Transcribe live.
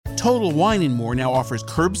Total Wine & More now offers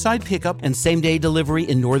curbside pickup and same-day delivery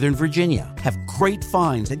in Northern Virginia. Have great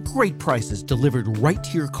finds at great prices delivered right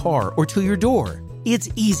to your car or to your door. It's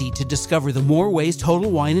easy to discover the more ways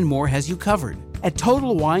Total Wine & More has you covered at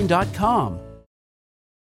TotalWine.com.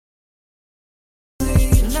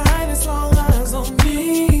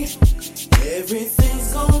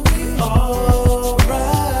 Everything's gonna be alright.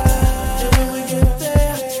 And when we get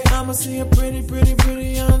there, I'ma see a pretty, pretty, pretty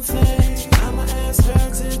young thing. I'ma ask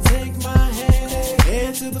her to take my hand,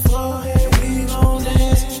 head to the floor, and we gon'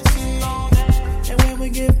 dance. And when we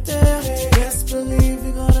get there, best believe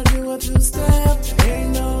we gonna do a two-step.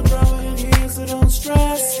 Ain't no drama in here, so don't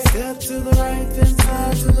stress. Step to the right, then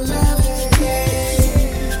side to the left. Yeah.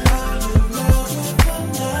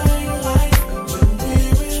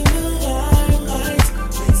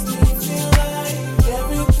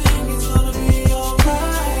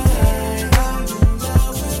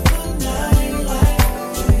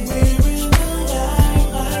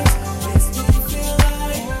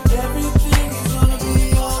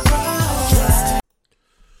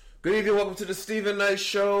 Good evening, welcome to the Stephen Knight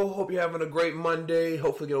Show. Hope you're having a great Monday.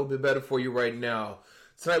 Hopefully get a little bit better for you right now.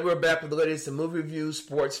 Tonight we're back with the latest in movie reviews,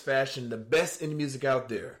 sports, fashion, the best indie music out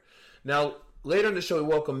there. Now, later in the show we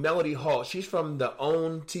welcome Melody Holt. She's from the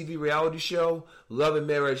OWN TV reality show, Love and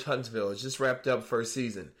Marriage Huntsville. It's just wrapped up first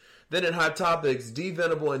season. Then in Hot Topics, D.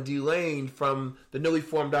 Venable and D. Lane from the newly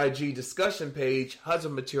formed IG discussion page,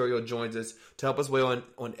 Husband Material, joins us to help us weigh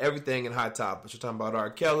on everything in Hot Topics. We're talking about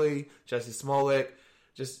R. Kelly, Jussie Smollett,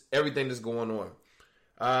 just everything that's going on.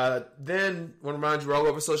 Then, I want to remind you, we're all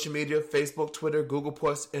over social media, Facebook, Twitter, Google+,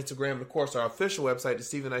 Instagram, and of course, our official website is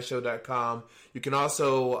StephenKnightShow.com. You can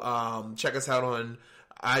also check us out on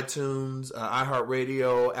iTunes,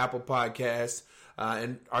 iHeartRadio, Apple Podcasts,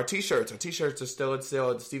 and our T-shirts. Our T-shirts are still at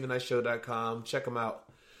sale at StephenKnightShow.com. Check them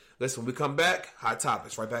out. Listen, when we come back, Hot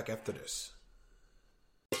Topics, right back after this.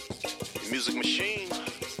 Music machine,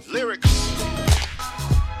 lyrics.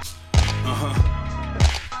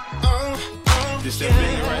 This that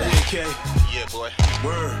baby right here, K. Yeah, boy.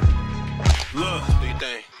 Word. Look. Do you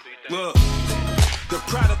think? Look. The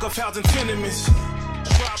product of housing tenements.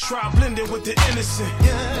 Try blending with the innocent.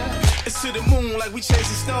 Yeah. It's to the moon like we chasing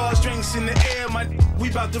stars. Drinks in the air, we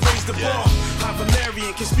about to raise the bar. High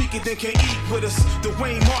Valerian can speak it, then can't eat with us.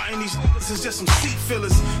 Dwayne Martin, these niggas is just some seat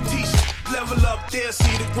fillers. Teach, level up there,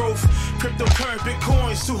 see the growth. Cryptocurrency,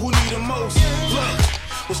 bitcoins, to who need the most. Look.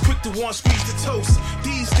 Was quick to want squeeze the toast.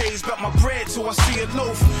 These days, got my bread till I see a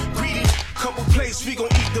loaf. Greedy, couple plates, we gon'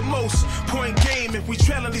 eat the most. Point game, if we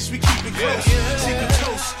trail, at least we keep it close. Sipping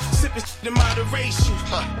toast, sipping in moderation.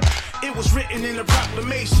 It was written in a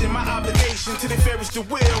proclamation. My obligation to the fairest the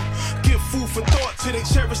will. Give food for thought till they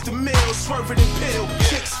cherish the meal. Swerving and pill.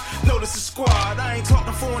 Chicks, notice the squad. I ain't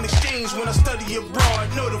talking foreign exchange when I study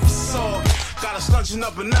abroad. Know the facade. Got us lunching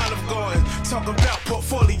up an Olive Garden. Talking about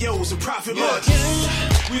portfolios and profit margins.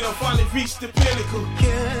 We done finally reached the pinnacle.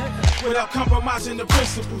 Without compromising the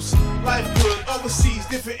principles. Life good, overseas,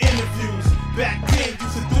 different interviews. Back then,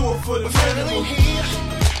 used to do it for the minimal.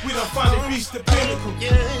 We done finally reached the pinnacle.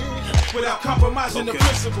 Without compromising the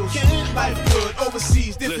principles. Life good,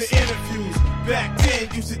 overseas, different interviews. Back then,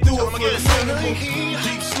 used to do it for the minimal.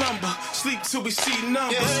 Deep slumber, sleep till we see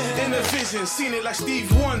numbers. In a vision, seen it like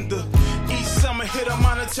Steve Wonder. Each summer hit a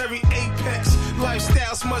monetary apex.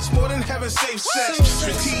 Lifestyle's much more than having safe sex.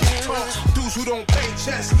 Strategic talks, dudes who don't pay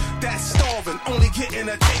chess. That's starving, only getting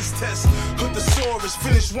a taste test. Hood the thesaurus,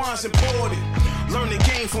 finish wines imported. Learn the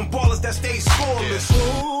game from ballers that stay scoreless.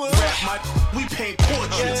 Rap we paint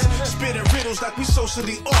portraits. Spitting riddles like we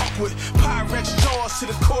socially awkward. Pyrex jaws to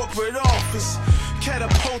the corporate office.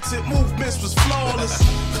 Catapulted movements was flawless.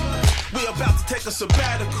 We about to take a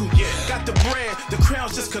sabbatical. Got the brand, the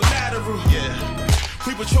crown's just collateral.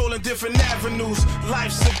 We patrolling different avenues.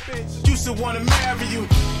 Life's a bitch, used to wanna marry you.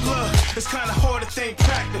 Look, it's kinda hard to think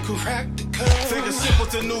practical. Think it's simple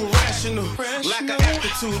to new rational. Lack of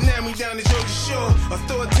aptitude, now me down the Georgia Shore.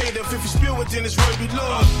 Authoritative, if you spill it, then it's word be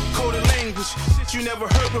law. Coded language, shit you never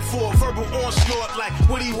heard before. Verbal onslaught, like,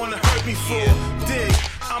 what do you wanna hurt me for? Dig,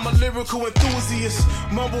 I'm a lyrical enthusiast.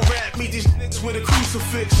 Mumble rap, meet these niggas with a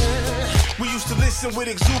crucifix. We used to listen with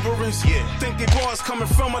exuberance. Think they bars coming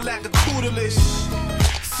from a lack of tutelage.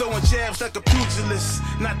 Throwing jabs like a pugilist.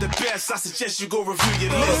 Not the best, I suggest you go review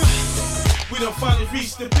your list. We done finally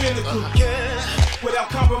reached the pinnacle. Without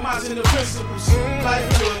compromising the principles.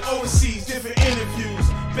 Life good, overseas, different interviews.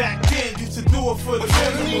 Back then, used to do it for the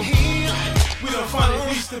minimal. We done finally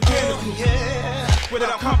reached the pinnacle.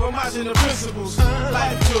 Without compromising the principles.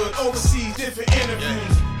 Life good, overseas, different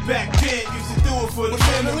interviews. Back then, used to do it for the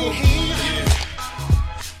minimal.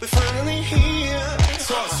 We're finally here.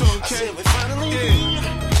 Talk to said we finally here.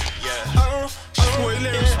 Yeah. Boy,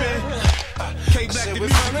 lyrics, man. K-Black the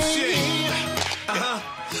music and shit.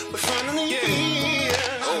 We're finally here.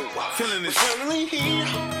 Oh, wow. Feeling this. Finally here.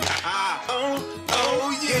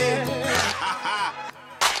 Oh, yeah.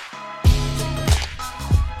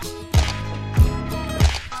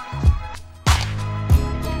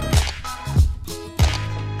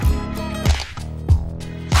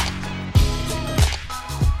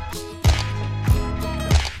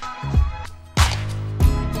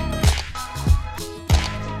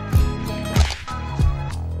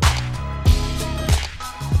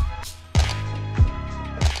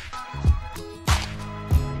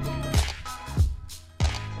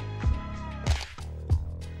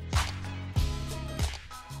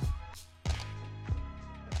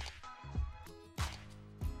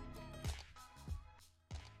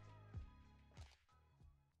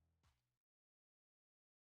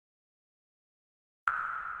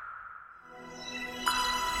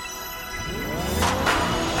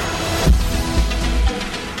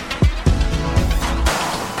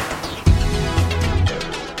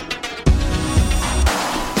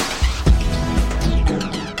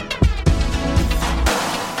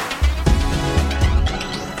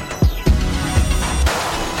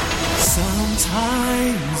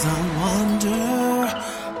 Sometimes I wonder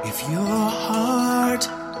if your heart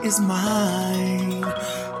is mine.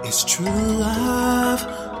 Is true love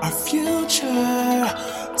our future?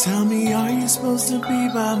 Tell me, are you supposed to be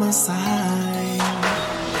by my side?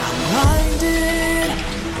 I'm blinded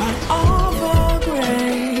by all the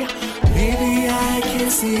gray. Maybe I can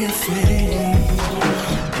see a fade.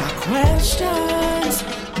 My questions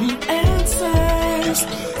need answers.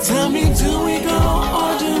 Tell me, do we go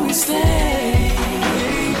or do we stay?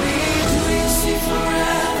 Baby, do you see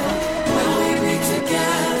forever? Will we be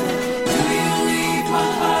together? Do you leave my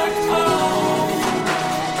heart cold?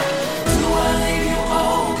 Do I leave you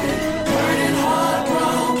open, burning,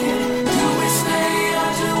 heartbroken? Do we stay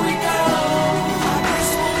or do we go? I guess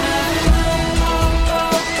we'll never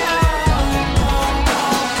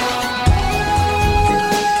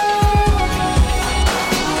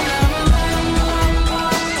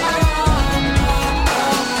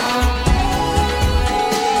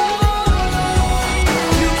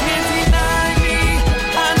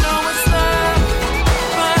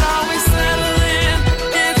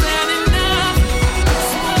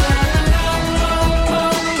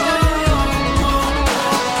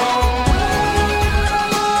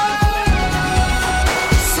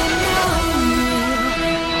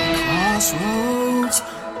crossroads,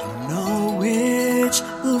 don't know which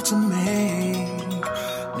move to make.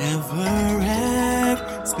 Never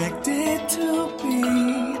expected to be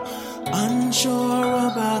unsure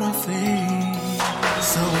about our fate.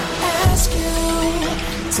 So I ask you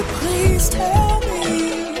to please tell me,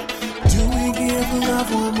 do we give love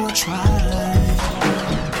one more try?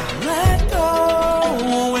 Let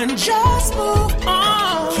go and just move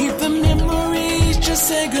on. Keep the memories, just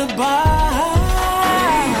say goodbye.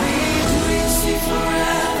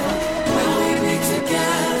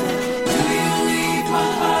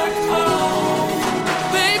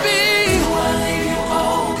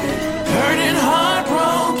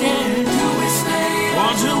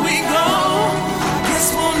 Or do we go? I guess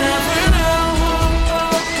we'll never know.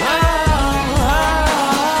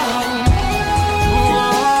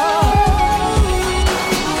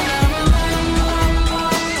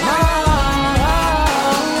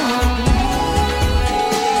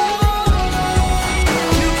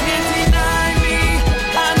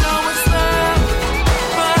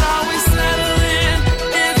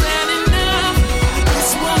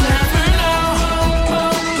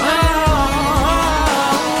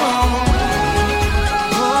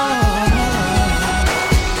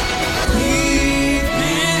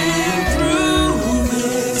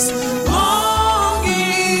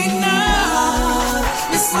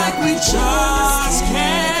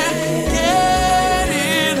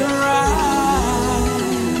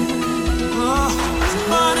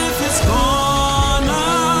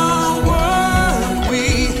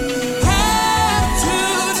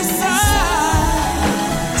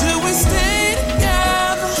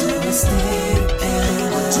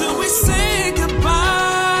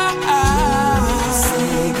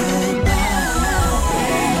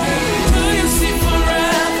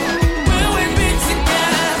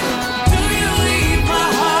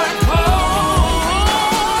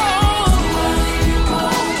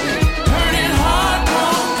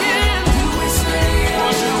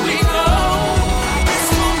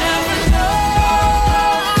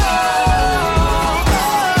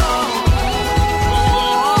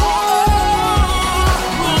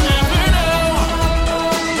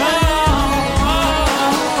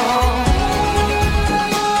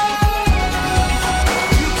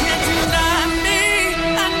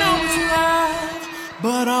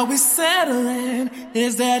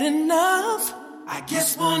 Is that enough? I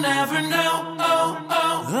guess we'll never know.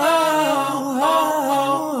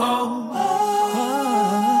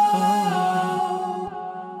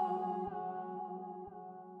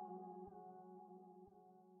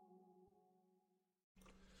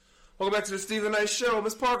 Welcome back to the Stephen Knight Show.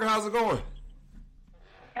 Miss Parker, how's it going?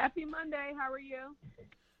 Happy Monday. How are you?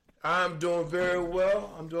 I'm doing very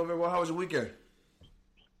well. How was your weekend?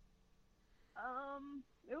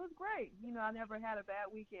 It was great. You know, I never had a bad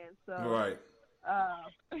weekend. So, Right.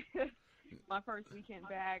 My first weekend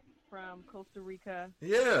back from Costa Rica.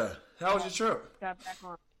 Yeah. How was your trip? Got back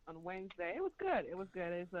on Wednesday. It was good.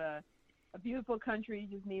 It's a beautiful country.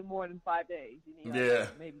 You just need more than 5 days. You need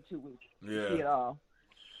maybe 2 weeks to see it all.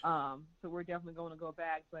 So we're definitely going to go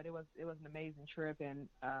back, but it was an amazing trip, and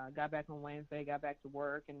got back on Wednesday, got back to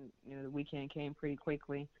work, and the weekend came pretty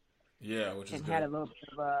quickly. Yeah, which is and good. had a little bit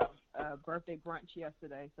of a birthday brunch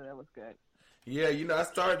yesterday, so that was good. Yeah, I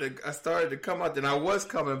started to come out, and I was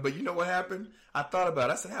coming, but you know what happened? I thought about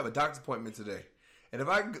it. I said I have a doctor's appointment today, and if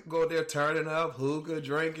I go there turning up, hookah,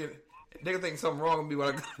 drinking, they're gonna think something wrong with me when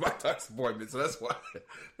I go to my doctor's appointment. So that's why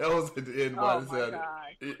that was the end. Oh my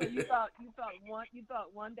God! So you thought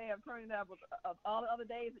one day of turning up of all the other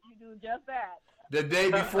days that you do just that. The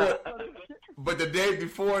day before, but the day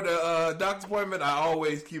before the doctor's appointment, I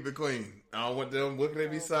always keep it clean. I don't want them looking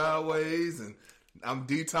at me sideways, and I'm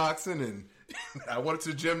detoxing. And I went to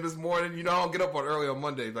the gym this morning. I don't get up early on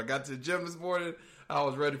Monday, but I got to the gym this morning. I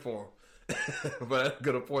was ready for them. But I had a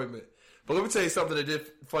good appointment. But let me tell you something that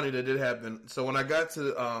did happen. So when I got to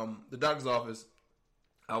the doctor's office,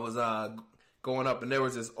 I was going up, and there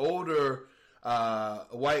was this older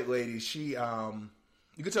white lady. She, you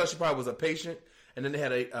could tell she probably was a patient. And then they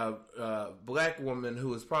had a black woman who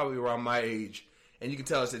was probably around my age, and you could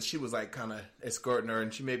tell that she was like kind of escorting her,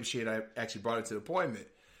 and she had actually brought her to the appointment.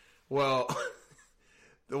 Well,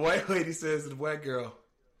 the white lady says to the black girl,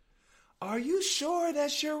 "Are you sure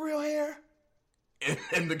that's your real hair?"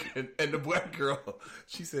 And the black girl,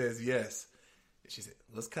 she says, "Yes." She said,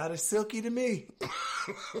 "Looks kind of silky to me."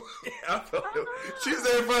 She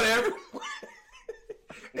said in front of everyone.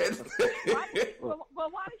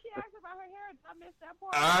 Why did she ask about her hair? I missed that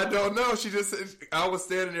part. I don't know. She just said, I was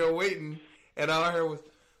standing there waiting, and all I heard was,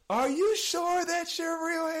 "Are you sure that's your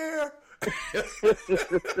real hair?"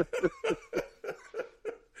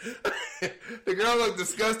 The girl looked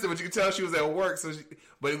disgusted, but you could tell she was at work.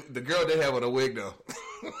 But the girl did have on a wig, though.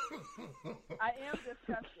 I am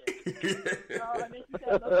disgusted. And then she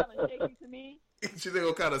said, "Look kind of shaky to me." She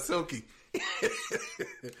looked kind of silky.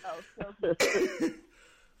 Silky.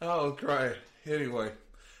 Oh, crying. Anyway.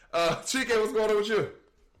 Chike, what's going on with you?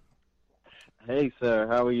 Hey, sir.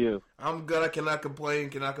 How are you? I'm good. I cannot complain.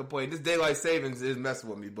 This daylight savings is messing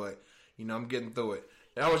with me, but, I'm getting through it.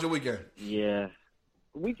 How was your weekend? Yeah.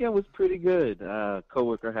 The weekend was pretty good.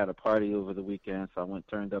 Coworker had a party over the weekend, so I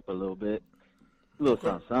turned up a little bit. A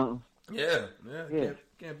little something. Yeah.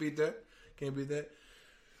 Can't beat that.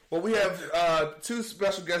 Well, we have two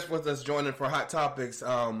special guests with us joining for Hot Topics.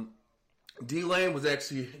 D Lane was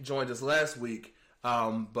actually joined us last week,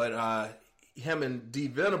 but him and D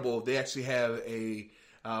Venable, they actually have a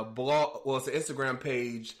blog. Well, it's an Instagram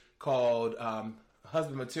page called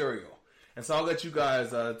Husband Material, and so I'll let you guys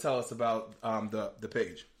tell us about the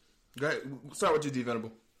page. Go ahead. Start with you, D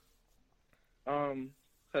Venable. Husband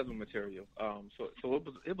Material. So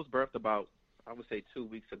it was birthed about, I would say, 2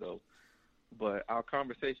 weeks ago, but our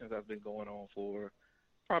conversations have been going on for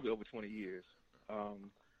probably over 20 years.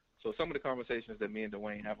 So some of the conversations that me and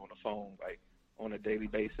Dwayne have on the phone, like on a daily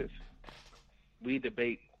basis, we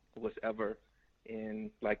debate whatever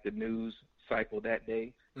in like the news cycle that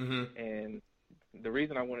day. Mm-hmm. And the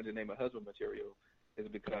reason I wanted to name it Husband Material is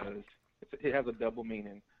because it has a double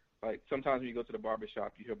meaning. Like sometimes when you go to the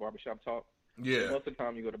barbershop, you hear barbershop talk. Yeah. Most of the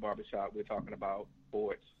time you go to barbershop, we're talking about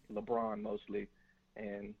sports, LeBron mostly,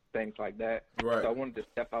 and things like that. Right. So I wanted to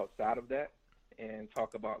step outside of that and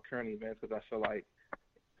talk about current events because I feel like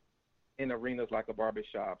in arenas like a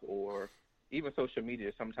barbershop or even social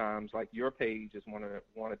media, sometimes like your page is one of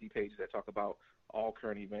the pages that talk about all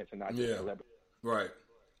current events and not just celebrities. Right.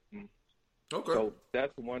 Mm. Okay. So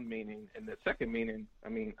that's one meaning. And the second meaning, I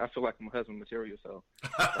feel like I'm husband material, so.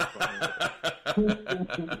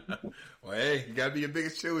 Well, hey, you got to be your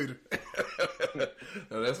biggest cheerleader.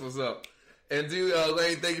 No, that's what's up. And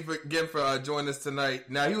Lane, thank you again for joining us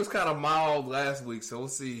tonight. Now, he was kind of mild last week, so we'll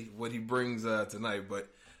see what he brings tonight. But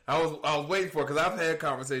I was waiting for it because I've had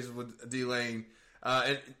conversations with D Lane.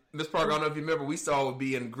 And Ms. Parker, I don't know if you remember, we saw would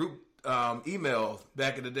be in group emails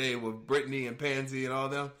back in the day with Brittany and Pansy and all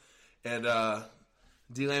them. And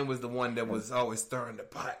D-Lane was the one that was always stirring the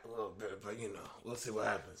pot a little bit, but we'll see what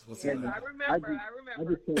happens. We'll see. I remember.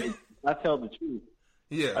 I tell the truth.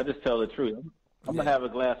 Yeah. I just tell the truth. I'm gonna have a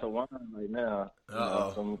glass of wine right now.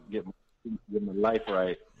 So I'm gonna get my life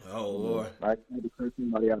right. Oh Lord! I had to curse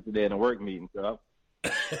somebody out today in a work meeting, so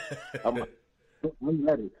I'm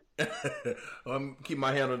ready. I'm keep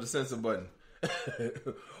my hand on the censor button.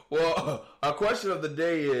 Well, our question of the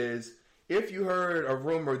day is: if you heard a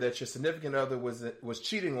rumor that your significant other was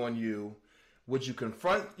cheating on you, would you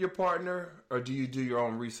confront your partner, or do you do your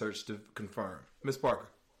own research to confirm? Ms. Parker.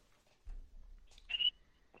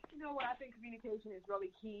 You know what? I think communication is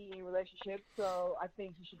really key in relationships. So I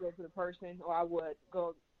think you should go to the person, or I would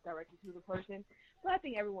go directly to the person. But I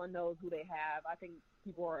think everyone knows who they have. I think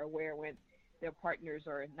people are aware when their partners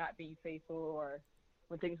are not being faithful or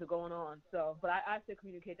when things are going on. So, but I still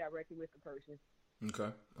communicate directly with the person.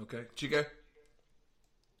 Okay. Chica?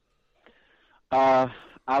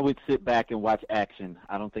 I would sit back and watch action.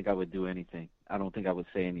 I don't think I would do anything. I don't think I would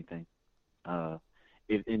say anything.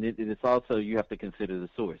 It's also, you have to consider the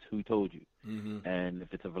source. Who told you? Mm-hmm. And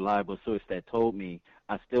if it's a reliable source that told me,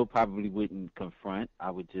 I still probably wouldn't confront.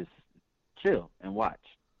 I would just chill and watch.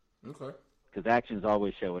 Okay. Because actions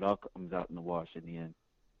always show. It all comes out in the wash in the end.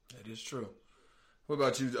 That is true. What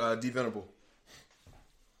about you, D. Venable?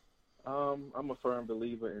 I'm a firm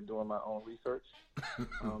believer in doing my own research.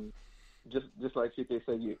 Just like CK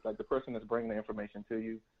said, like the person that's bringing the information to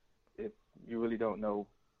you, if you really don't know,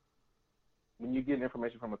 when you get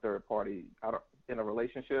information from a third party, in a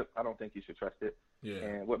relationship, I don't think you should trust it. Yeah.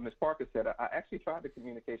 And what Ms. Parker said, I actually tried the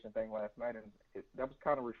communication thing last night, and that was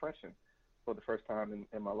kind of refreshing for the first time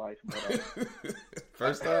in my life. But,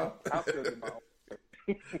 first time? I feel it my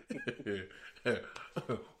own.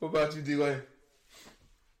 What about you, D-Lane?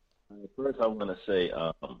 First, I want to say,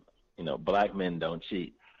 black men don't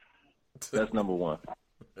cheat. That's number one.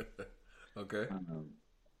 Okay.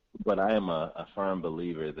 But I am a firm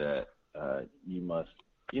believer that you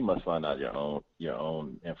must find out your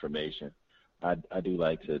own information. I do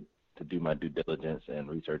like to do my due diligence and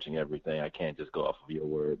researching everything. I can't just go off of your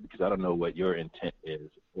word because I don't know what your intent is.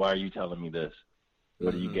 Why are you telling me this?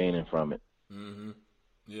 What are you gaining from it? Mm-hmm.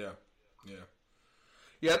 Yeah,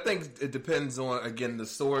 I think it depends on, again, the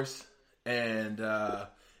source. And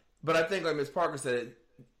but I think, like Ms. Parker said,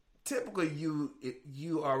 typically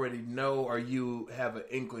you already know, or you have an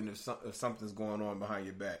inkling of something's going on behind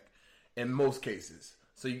your back in most cases.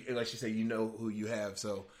 So like you say, you know who you have.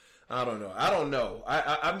 So I don't know.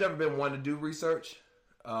 I've never been one to do research,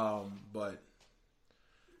 but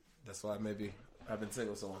that's why maybe I've been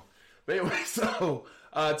single so long. But anyway, so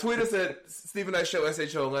tweet us at Stephen Knight Show,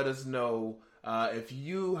 SHO. Let us know if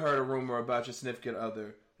you heard a rumor about your significant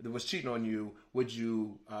other that was cheating on you. Would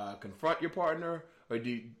you confront your partner, or do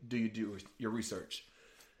you do your research?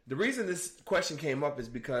 The reason this question came up is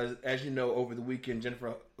because, as you know, over the weekend,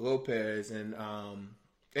 Jennifer Lopez and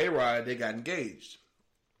A-Rod, they got engaged.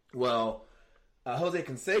 Well, Jose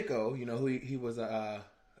Canseco, who he was a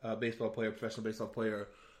baseball player, professional baseball player,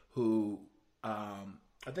 who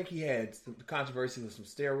I think he had some controversy with some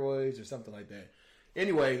steroids or something like that.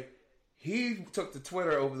 Anyway, he took to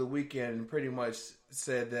Twitter over the weekend and pretty much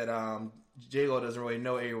said that J-Lo doesn't really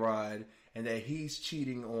know A-Rod and that he's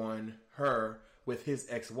cheating on her with his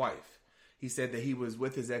ex-wife. He said that he was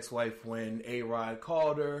with his ex-wife when A-Rod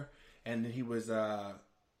called her, and he was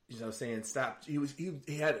saying stop. He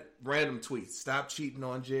had random tweets. Stop cheating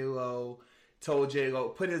on J-Lo. Told J-Lo,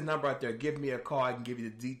 put his number out there. Give me a call. I can give you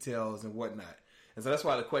the details and whatnot. And so that's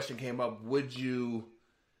why the question came up. Would you,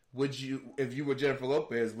 if you were Jennifer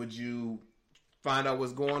Lopez, would you find out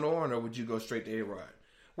what's going on, or would you go straight to A-Rod?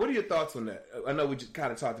 What are your thoughts on that? I know we just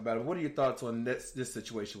kind of talked about it. What are your thoughts on this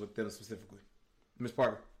situation with them specifically? Ms.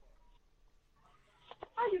 Parker?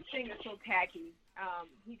 I just think it's so tacky.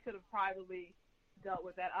 He could have privately dealt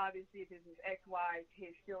with that. Obviously, if it's his ex-wife,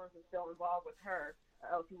 his feelings are still involved with her,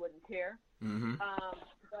 or else he wouldn't care. Mm-hmm.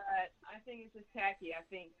 But I think it's just tacky. I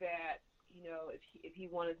think that, if he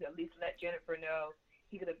wanted to at least let Jennifer know,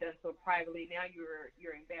 he could have done so privately. Now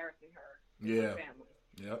you're embarrassing her, her family.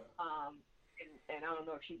 Yep. And I don't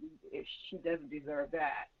know if she doesn't deserve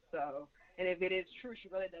that. So, and if it is true, she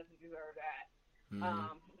really doesn't deserve that.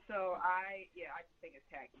 Mm-hmm. So I just think it's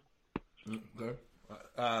tacky. Okay.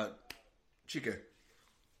 Chica.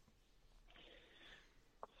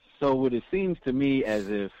 So what it seems to me as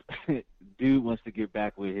if dude wants to get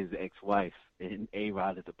back with his ex-wife, and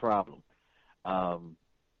A-Rod is the problem.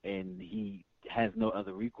 And he has no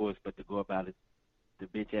other recourse but to go about it the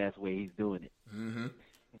bitch-ass way he's doing it. Mm-hmm.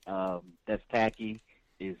 That's tacky,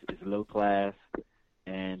 is low class,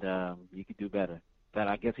 and you could do better. But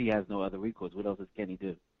I guess guess he has no other recourse. What else can he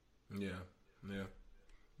do? Yeah.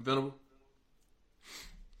 Venable?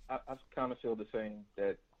 I kind of feel the same,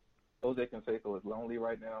 that Jose Canseco is lonely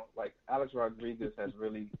right now. Like, Alex Rodriguez has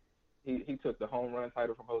really he took the home run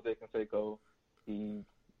title from Jose Canseco. He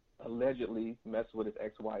allegedly messed with his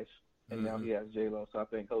ex-wife, and now he has J-Lo. So I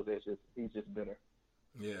think he's just bitter.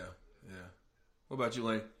 Yeah. What about you,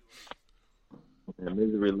 Lane?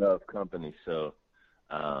 Misery loves company. So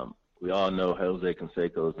we all know Jose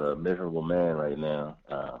Canseco is a miserable man right now.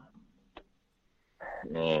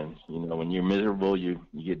 And, when you're miserable, you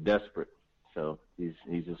get desperate. So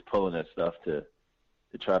he's just pulling that stuff to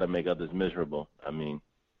try to make others miserable. I mean,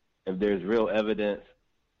 if there's real evidence,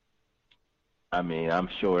 I'm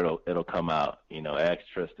sure it'll come out. Ask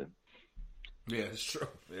Tristan. Yeah, it's true.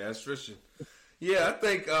 Yeah, it's Tristan. Yeah, I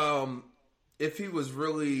think if he was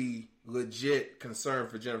really legit concerned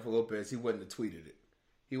for Jennifer Lopez, he wouldn't have tweeted it.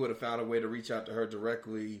 He would have found a way to reach out to her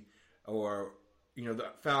directly, or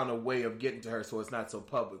found a way of getting to her so it's not so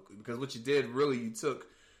public. Because what you did, really, you took,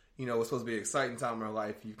 what's supposed to be an exciting time in her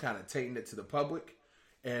life, you kind of taken it to the public.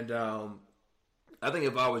 And I think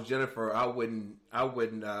if I was Jennifer, I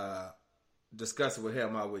wouldn't discuss it with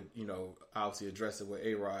him. I would, obviously address it with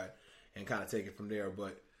A-Rod and kind of take it from there.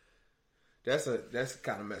 But that's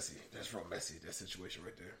kind of messy. That's real messy, that situation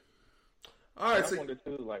right there. All right. I wonder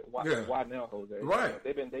too, like, why now, Jose? Right.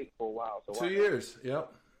 They've been dating for a while. So 2 years.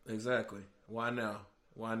 Yep. Exactly. Why now?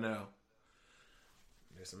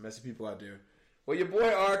 There's some messy people out there. Well, your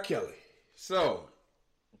boy R. Kelly. So,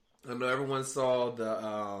 I know everyone saw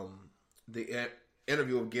the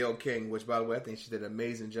interview with Gayle King, which, by the way, I think she did an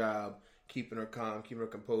amazing job keeping her calm, keeping her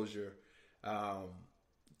composure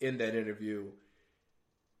in that interview.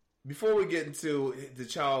 Before we get into the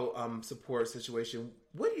child support situation,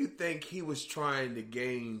 what do you think he was trying to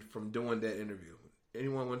gain from doing that interview?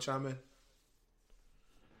 Anyone want to chime in?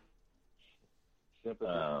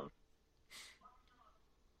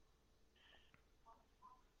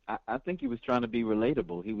 I think he was trying to be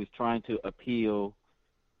relatable. He was trying to appeal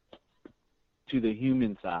to the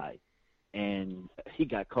human side, and he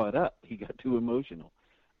got caught up. He got too emotional.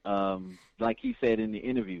 Like he said in the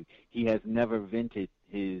interview, he has never vented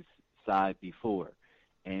his side before,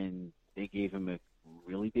 and they gave him a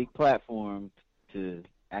really big platform to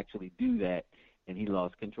actually do that, and he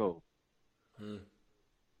lost control.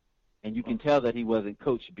 And you can tell that he wasn't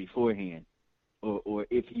coached beforehand, or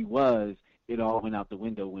if he was, it all went out the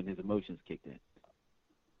window when his emotions kicked in.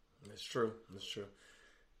 That's true.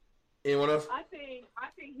 Anyone else? I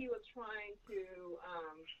think he was trying to.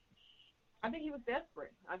 I think he was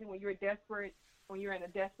desperate. I think when you're in a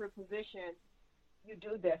desperate position, you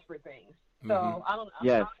do desperate things. So I don't.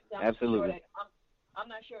 Absolutely. I'm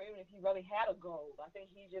not sure even if he really had a goal. I think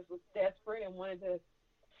he just was desperate and wanted to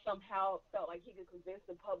somehow felt like he could convince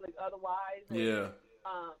the public otherwise. And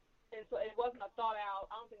so it wasn't a thought out.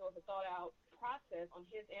 I don't think it was a thought out process on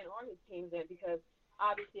his end or his team's end, because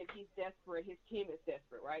obviously if he's desperate, his team is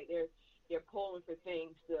desperate, right? They're pulling for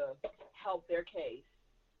things to help their case.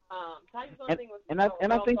 So I just don't think it was. And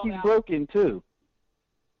I think he's broken too.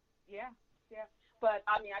 Yeah. But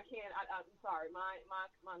I mean, I can't. I'm sorry. My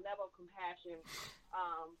level of compassion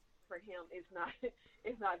for him is not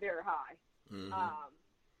very high.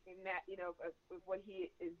 In that, what he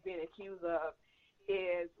is being accused of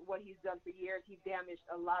is what he's done for years. He's damaged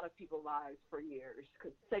a lot of people's lives for years,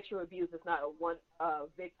 because sexual abuse is not a one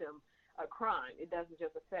victim a crime. It doesn't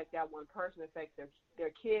just affect that one person. It affects their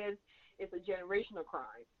kids. It's a generational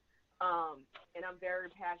crime. And I'm very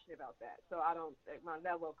passionate about that. So my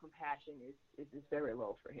level of compassion is very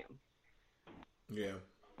low for him. Yeah.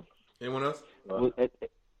 Anyone else? Well,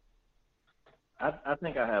 I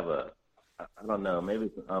think I have I don't know, maybe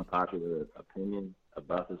it's an unpopular opinion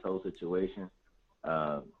about this whole situation.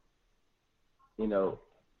 I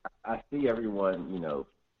see everyone,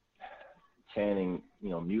 chanting,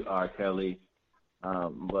 mute R. Kelly.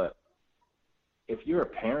 But if you're a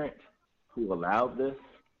parent who allowed this,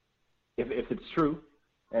 if it's true,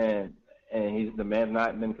 and the man's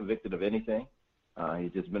not been convicted of anything,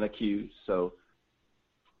 he's just been accused. So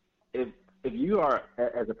if you are,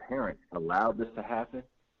 as a parent, allowed this to happen,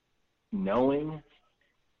 knowing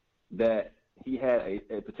that he had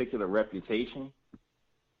a particular reputation,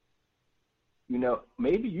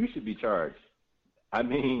 maybe you should be charged. I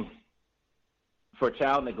mean, for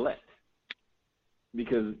child neglect,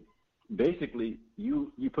 because basically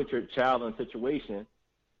you put your child in a situation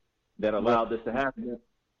that allowed this to happen.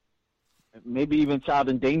 Maybe even child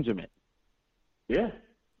endangerment. Yeah.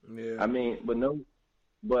 I mean,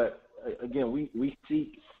 but again, we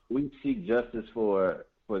seek justice for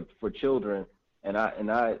children, and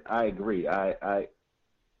I agree. I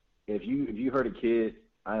if you hurt a kid,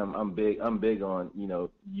 I'm big on,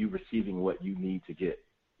 you receiving what you need to get.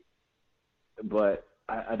 But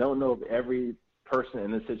I don't know if every person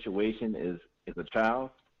in this situation is a child.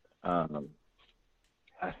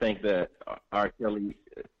 I think that R. Kelly,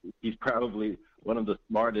 he's probably one of the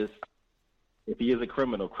smartest, if he is a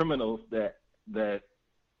criminals that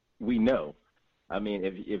we know. I mean,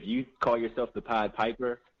 if you call yourself the Pied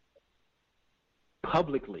Piper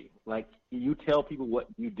publicly, like you tell people what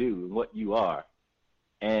you do and what you are,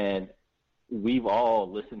 and we've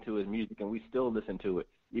all listened to his music and we still listen to it.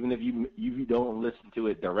 Even if you don't listen to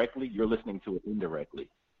it directly, you're listening to it indirectly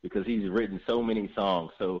because he's written so many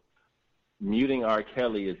songs. So muting R.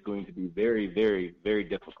 Kelly is going to be very, very, very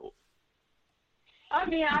difficult. I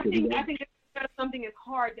mean, I think that something is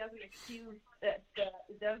hard doesn't excuse that.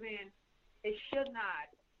 It should not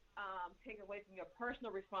take away from your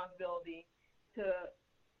personal responsibility to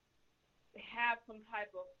have some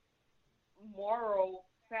type of moral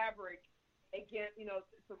fabric against,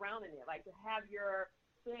 surrounding it. Like to have your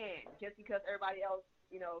thing just because everybody else,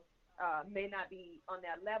 may not be on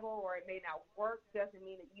that level or it may not work doesn't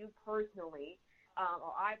mean that you personally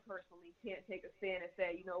or I personally can't take a stand and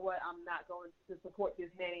say, you know what, I'm not going to support this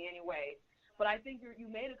man in any way. But I think you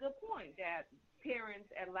made a good point that parents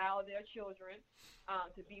allow their children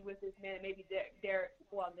to be with this man. Maybe there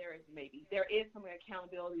is some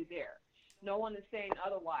accountability there. No one is saying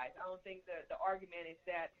otherwise. I don't think the argument is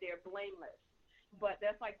that they're blameless. But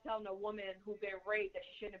that's like telling a woman who's been raped that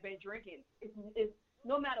she shouldn't have been drinking. It's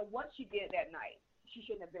no matter what she did that night, she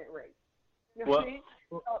shouldn't have been raped. You know what I mean?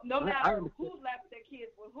 No matter who left their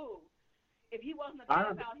kids with who, if he wasn't a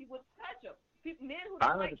pedophile, he wouldn't touch them. Men who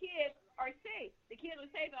don't like kids are safe. The kids are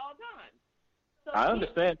safe at all times. So I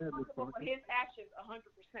understand that. For his actions 100%,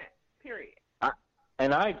 period.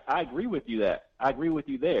 I agree with you I agree with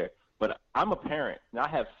you there. But I'm a parent, and I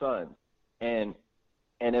have sons. And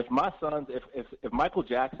if my sons, if Michael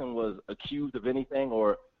Jackson was accused of anything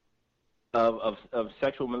or of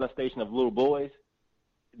sexual molestation of little boys,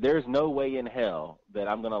 there's no way in hell that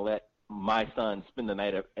I'm going to let my son spend the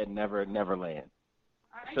night at Neverland.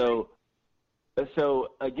 So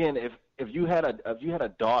again, if you had a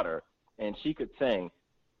daughter and she could sing,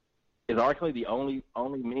 is R. Kelly the only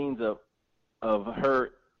means of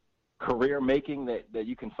her career making that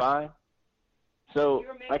you can find? So,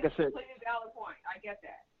 like I said, a valid point. I get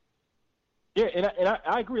that. Yeah, and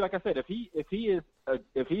I agree. Like I said,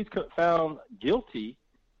 if he's found guilty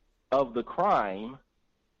of the crime,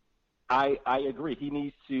 I agree. He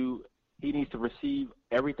needs to receive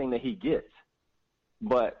everything that he gets.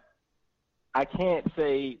 But I can't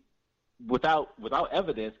say without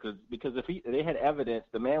evidence because if they had evidence,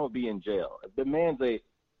 the man would be in jail. If the man's a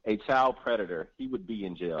child predator, he would be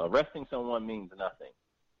in jail. Arresting someone means nothing.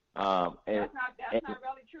 That's not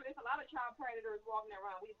really true. There's a lot of child predators walking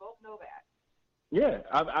around. We both know that. Yeah,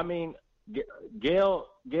 I mean, Gail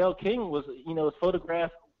King was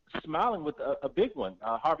photographed smiling with a big one,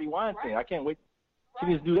 Harvey Weinstein. Right. I can't wait to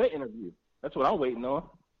see us do that interview. That's what I'm waiting on.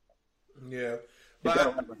 Yeah. But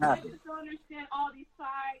I just don't understand all these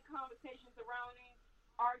side conversations surrounding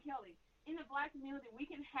R. Kelly. In the black community, we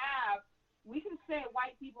can say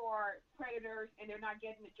white people are predators and they're not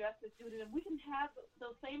getting the justice due to them. We can have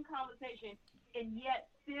those same conversations and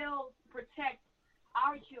yet still protect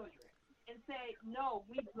our children and say, no,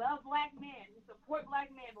 we love black men, we support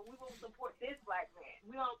black men, but we won't support this black man.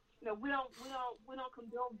 We don't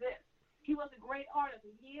condone this. He was a great artist,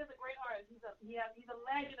 and he is a great artist. He's a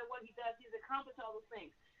legend of what he does. He's accomplished all those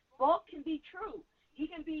things. Both can be true. He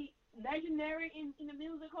can be legendary in the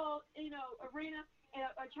musical, arena and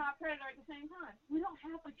a child predator at the same time. We don't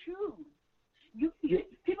have to choose.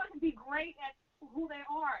 People can be great at who they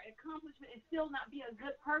are, accomplishment, and still not be a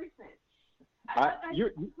good person. I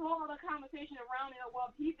saw the conversation around it.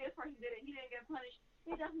 Well, this person did it, he didn't get punished.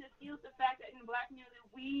 It doesn't excuse the fact that in the black community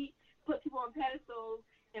we put people on pedestals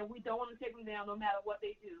and we don't want to take them down no matter what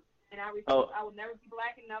they do. And I will never be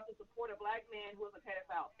black enough to support a black man who is a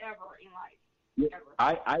pedophile ever in life. Ever.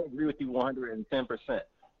 I agree with you 110%.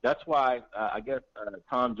 That's why I guess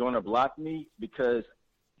Tom Joyner blocked me because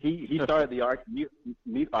he started the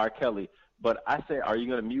mute R. Kelly. But I said, are you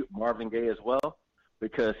going to mute Marvin Gaye as well?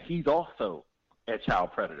 Because he's also a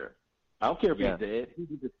child predator. I don't care if he's dead. He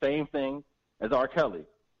did the same thing as R. Kelly.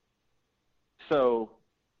 So,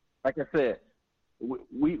 like I said,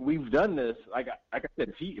 we've done this. Like I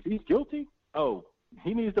said, if he's guilty,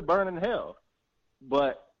 he needs to burn in hell.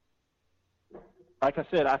 But like I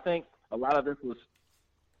said, I think a lot of this was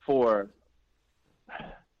for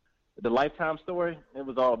the Lifetime story. It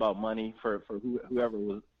was all about money for whoever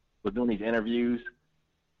was doing these interviews.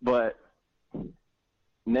 But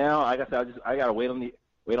now, like I said, I gotta wait on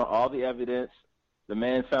all the evidence. The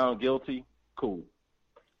man found guilty. Cool.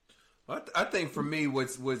 I think for me,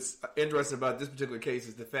 what's interesting about this particular case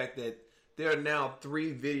is the fact that there are now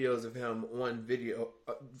 3 videos of him on video,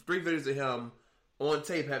 3 videos of him on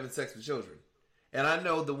tape having sex with children. And I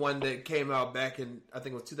know the one that came out back in, I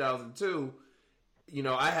think it was 2002. You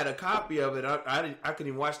know, I had a copy of it. I couldn't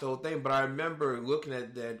even watch the whole thing, but I remember looking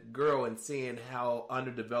at that girl and seeing how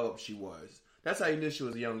underdeveloped she was. That's how you knew she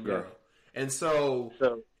was a young girl. Yeah. And so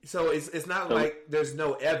it's not like there's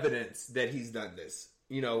no evidence that he's done this.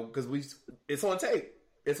 You know, because it's on tape.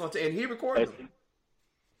 It's on tape, and he recorded them.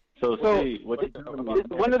 So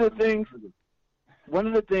one of the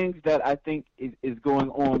things that I think is going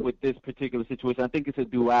on with this particular situation, I think it's a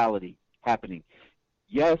duality happening.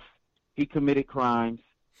 Yes, he committed crimes,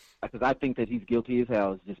 because I think that he's guilty as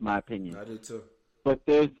hell. It's just my opinion. I do too. But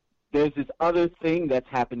there's this other thing that's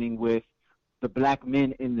happening with the black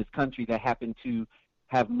men in this country that happen to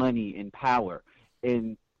have money and power,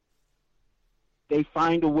 and they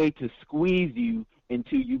find a way to squeeze you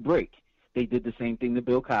until you break. They did the same thing to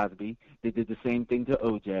Bill Cosby. They did the same thing to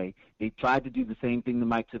O.J. They tried to do the same thing to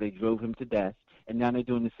Mike till they drove him to death, and now they're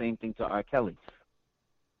doing the same thing to R. Kelly.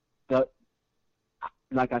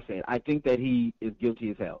 Like I said, I think that he is guilty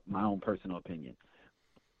as hell, my own personal opinion.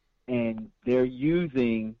 And they're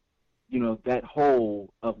using, that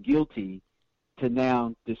hole of guilty to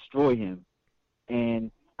now destroy him.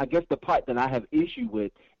 And I guess the part that I have issue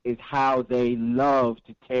with is how they love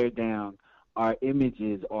to tear down our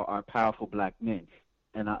images or our powerful black men.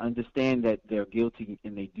 And I understand that they're guilty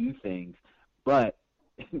and they do things, but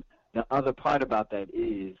the other part about that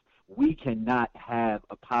is we cannot have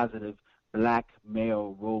a positive black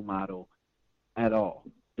male role model at all.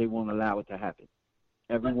 They won't allow it to happen.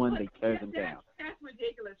 Everyone, they tear them down. That's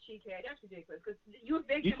ridiculous, Chike. That's ridiculous. Because you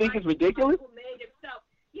think it's ridiculous? Who made himself.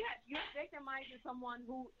 Yes, you're victimizing someone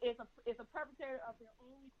who is a perpetrator of their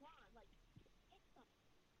own crime. Like,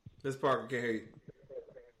 Miss Parker can't hear you.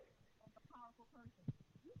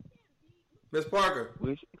 Miss Parker.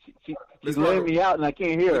 Well, she's laying me out and I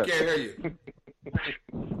can't hear her. We can't hear you.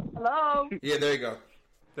 Hello? Yeah, there you go.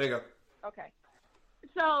 Okay.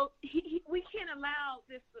 So we can't allow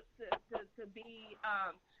this to be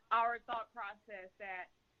our thought process that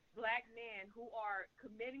black men who are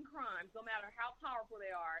committing crimes, no matter how powerful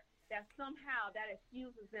they are, that somehow that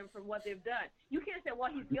excuses them from what they've done. You can't say,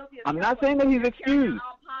 well, he's guilty of I'm not saying that he's excused.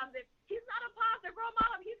 He's not a positive role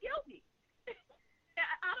model. He's guilty.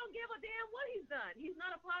 I don't give a damn what he's done. He's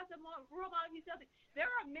not a positive role model. He's guilty. There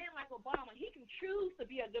are men like Obama. He can choose to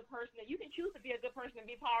be a good person, and you can choose to be a good person and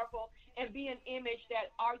be powerful and be an image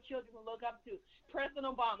that our children will look up to. President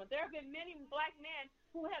Obama. There have been many black men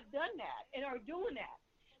who have done that and are doing that,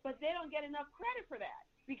 but they don't get enough credit for that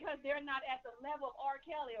because they're not at the level of R.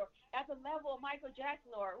 Kelly or at the level of Michael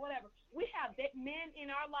Jackson or whatever. We have men in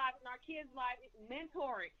our lives, in our kids' lives,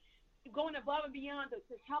 mentoring, going above and beyond to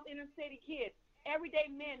help inner city kids. Everyday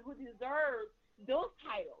men who deserve those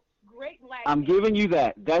titles. Great black I'm men. giving you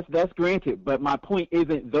that. That's granted. But my point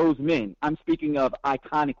isn't those men. I'm speaking of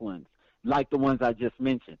iconic ones, like the ones I just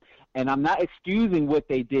mentioned. And I'm not excusing what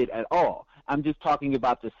they did at all. I'm just talking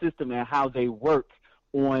about the system and how they work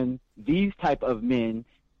on these type of men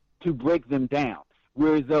to break them down.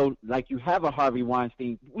 Whereas though, like you have a Harvey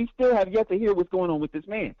Weinstein, we still have yet to hear what's going on with this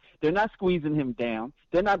man. They're not squeezing him down.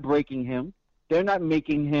 They're not breaking him. They're not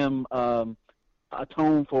making him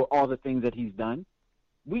atone for all the things that he's done.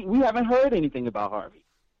 We haven't heard anything about Harvey.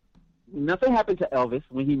 Nothing happened to Elvis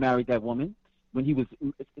when he married that woman, when he was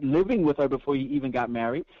living with her before he even got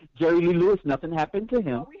married. Jerry Lee Lewis, nothing happened to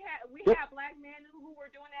him. Well, we have black men who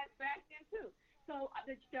were doing that back then too. So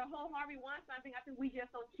the whole Harvey Weinstein thing, I think we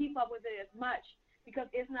just don't keep up with it as much because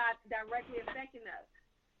it's not directly affecting us.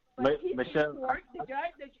 But Michelle, the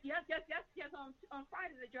judge, yes, on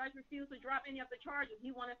Friday, the judge refused to drop any of the charges.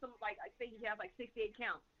 He wanted I think he has 68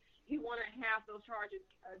 counts. He wanted half those charges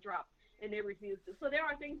dropped, and they refused to. So there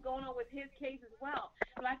are things going on with his case as well.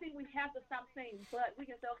 But I think we have to stop saying, but we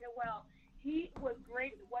can say, okay, well, he was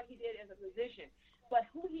great at what he did as a physician. But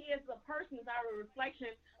who he is as a person is our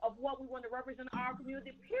reflection of what we want to represent our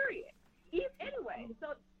community, period. Anyway,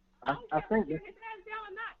 so I think if his hands down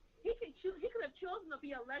or not. He could have chosen to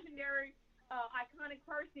be a legendary, iconic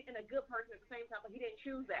person and a good person at the same time, but he didn't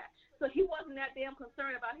choose that. So he wasn't that damn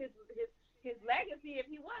concerned about his legacy. If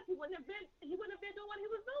he was, he wouldn't have been doing what he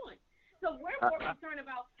was doing. So we're more concerned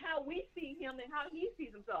about how we see him than how he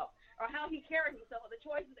sees himself, or how he carries himself, or the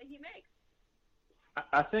choices that he makes.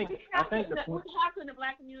 I think we have to in the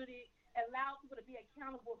black community allow people to be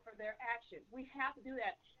accountable for their actions. We have to do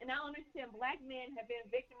that. And I understand black men have been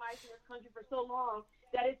victimized in this country for so long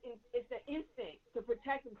that it's an instinct to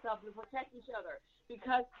protect themselves, to protect each other,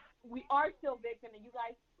 because we are still victims, and you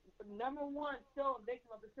guys, number one, still a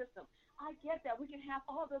victim of the system. I get that. We can have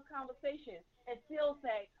all those conversations and still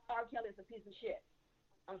say R. Kelly is a piece of shit.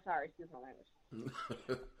 I'm sorry, excuse my language.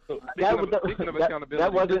 So speaking of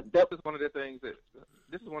accountability, this is one of the things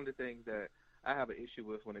that I have an issue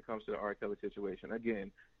with when it comes to the R. Kelly situation.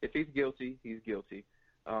 Again, if he's guilty, he's guilty.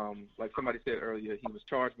 Like somebody said earlier, he was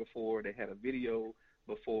charged before. They had a video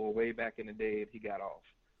before, way back in the day, and he got off.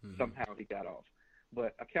 Mm-hmm. Somehow he got off.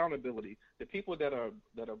 But accountability, the people that are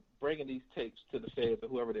bringing these tapes to the feds or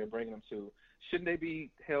whoever they're bringing them to, shouldn't they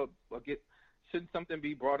be held or shouldn't something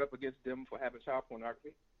be brought up against them for having child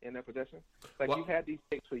pornography in their possession? Like, you've had these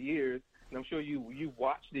tapes for years, and I'm sure you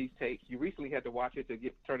watched these tapes. You recently had to watch it to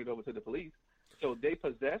turn it over to the police. So they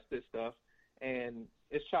possess this stuff, and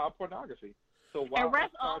it's child pornography. So why is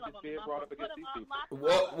being brought up against these people?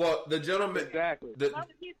 Well, the gentleman, exactly. As long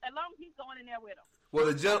as he's going in there with them. Well,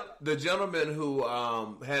 the gentleman who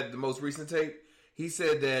had the most recent tape, he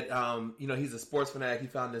said that he's a sports fanatic. He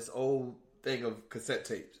found this old thing of cassette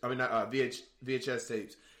tapes. I mean, VHS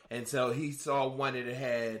tapes, and so he saw one and it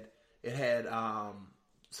had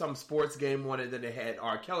some sports game on it. Then it had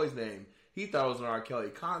R. Kelly's name. He thought it was an R. Kelly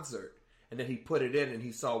concert, and then he put it in and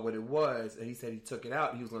he saw what it was, and he said he took it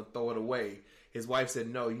out and he was going to throw it away. His wife said,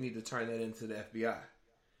 "No, you need to turn that into the FBI."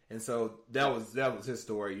 And so that was his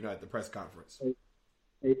story, at the press conference.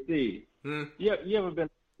 Hey Steve, you ever been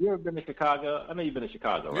to Chicago? I know you've been to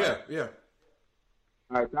Chicago, right? Yeah.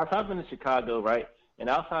 All right, so I've been to Chicago, right? And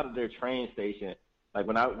outside of their train station, like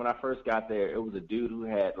when I first got there, it was a dude who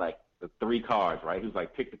had like the 3 cards, right? He was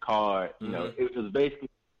like, pick the card. You know, it was basically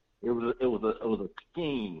it was a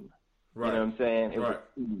scheme. Right. You know what I'm saying? It was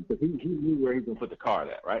a scheme, he knew where he was gonna put the card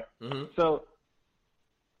at, right? Mm-hmm. So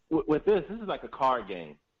with this is like a card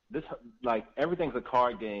game. This, like, everything's a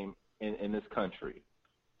card game in this country.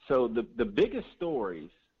 So the biggest stories,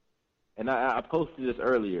 and I posted this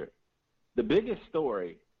earlier, the biggest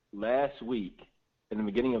story last week, in the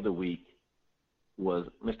beginning of the week, was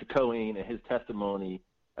Mr. Cohen and his testimony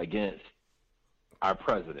against our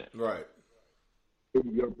president. Right.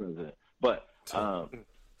 Your president. But that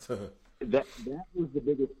was the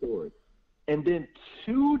biggest story. And then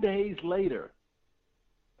 2 days later,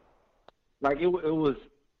 like it was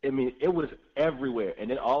everywhere. And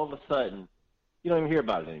then all of a sudden, you don't even hear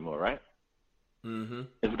about it anymore, right? Mm-hmm.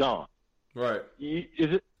 It's gone. Right.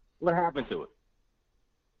 What happened to it?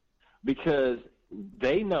 Because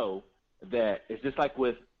they know that it's just like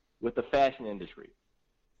with the fashion industry.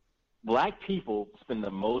 Black people spend the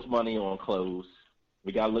most money on clothes.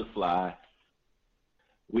 We gotta look fly.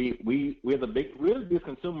 We're the biggest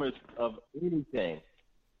consumers of anything,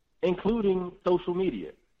 including social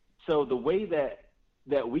media. So the way that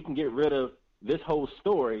we can get rid of this whole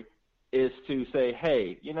story is to say,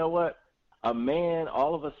 hey, you know what? A man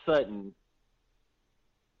all of a sudden,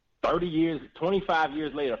 30 years, 25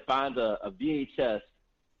 years later, finds a VHS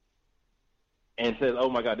and says, oh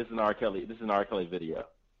my God, this is an R. Kelly video.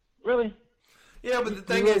 Really? Yeah, but the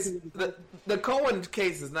thing is, the Cohen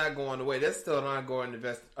case is not going away. That's still an ongoing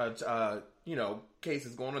case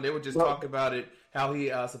is going on. They were just talking about it, how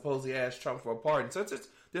he supposedly asked Trump for a pardon. So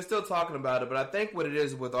they're still talking about it. But I think what it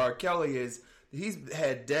is with R. Kelly is he's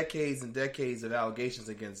had decades and decades of allegations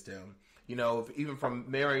against him. Even from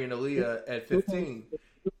marrying Aaliyah at 15.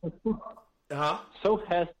 So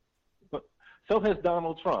has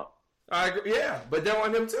Donald Trump. I agree. Yeah, but they're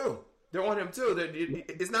on him too.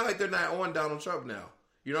 It's not like they're not on Donald Trump now.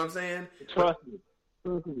 You know what I'm saying? Trust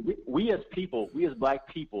me. We as people, we as black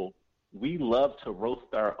people, we love to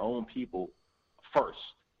roast our own people first.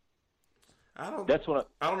 I don't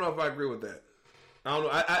know if I agree with that. I don't know.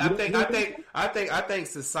 I think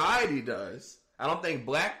society does. I don't think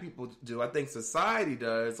black people do. I think society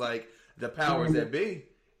does, like the powers that be.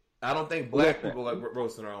 I don't think black people like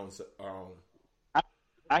roasting our own.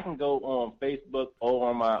 I can go on Facebook or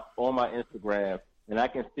on my Instagram, and I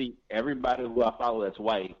can see everybody who I follow that's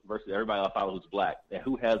white versus everybody I follow who's black, and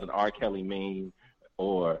who has an R. Kelly meme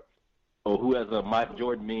or who has a Mike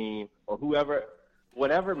Jordan meme or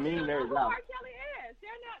whatever meme there is out. R. Kelly is.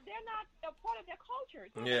 They're not a part of their culture.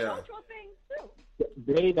 It's a cultural thing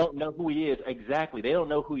too. They don't know who he is. Exactly. They don't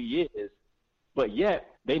know who he is, but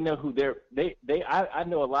yet they know who I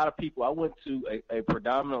know a lot of people. I went to a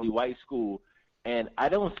predominantly white school. And I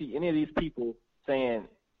don't see any of these people saying,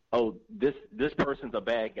 oh, this person's a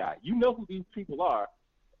bad guy. You know who these people are.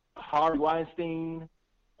 Harvey Weinstein,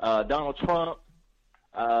 Donald Trump,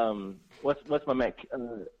 What's my man?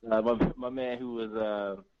 My man who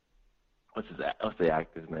was what's the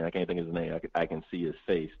actor's name? I can't think of his name. I can see his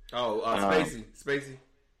face. Oh, Spacey.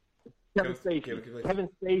 Kevin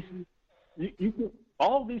Spacey. You can,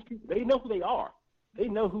 all these people, they know who they are. They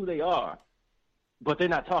know who they are, but they're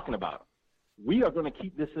not talking about them. We are going to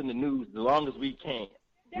keep this in the news as long as we can.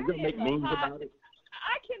 We're going to make memes about it.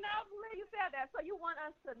 I cannot believe you said that. So you want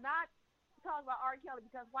us to not talk about R. Kelly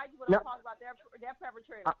because white people don't talk about their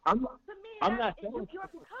perpetrators. I'm not saying you're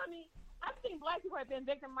becoming. I've seen black people have been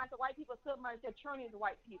victimized, white people so much they're turning into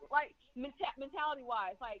white people. Like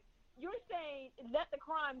mentality-wise, like you're saying, let the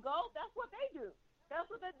crime go. That's what they do. That's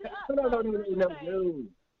what they do.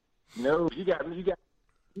 No. You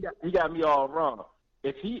got me all wrong.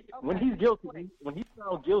 If when he's guilty, when he's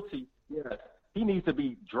found guilty, yes, he needs to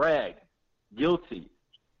be dragged guilty.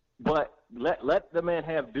 But let the man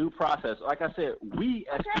have due process. Like I said, we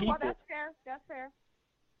as people. Well, that's fair.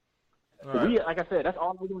 Right. We, like I said, that's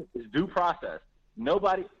all we're doing is due process.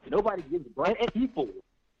 Nobody gives black people.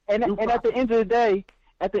 And at the end of the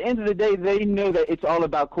day, they know that it's all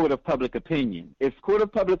about court of public opinion. If court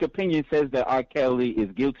of public opinion says that R. Kelly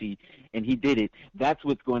is guilty and he did it, that's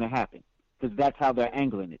what's going to happen because that's how they're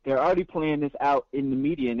angling it. They're already playing this out in the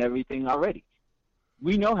media and everything already.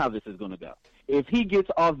 We know how this is going to go. If he gets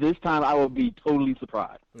off this time, I will be totally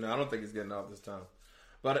surprised. No, I don't think he's getting off this time.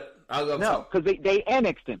 But no, because they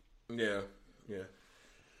annexed him. Yeah.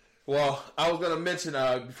 Well, I was going to mention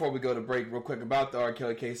before we go to break real quick about the R.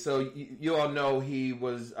 Kelly case. So you all know he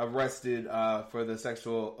was arrested for the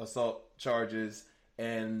sexual assault charges,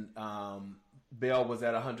 and bail was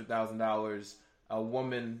at $100,000. A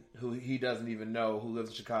woman who he doesn't even know, who lives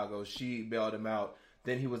in Chicago, she bailed him out.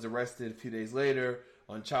 Then he was arrested a few days later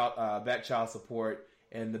on back child support,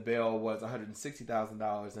 and the bail was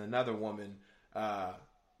 $160,000, and another woman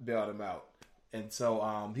bailed him out. And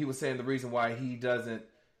so he was saying the reason why he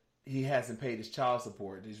hasn't paid his child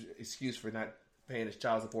support, his excuse for not paying his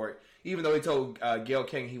child support, even though he told Gayle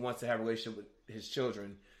King he wants to have a relationship with his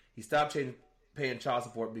children, he stopped paying child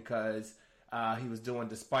support because he was doing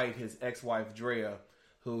despite his ex-wife Drea,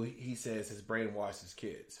 who he says has brainwashed his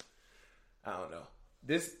kids. I don't know.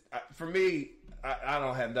 This for me, I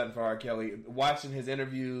don't have nothing for R. Kelly. Watching his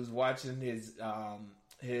interviews, watching his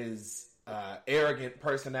arrogant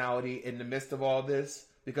personality in the midst of all this.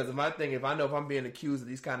 Because of my thing, if I'm being accused of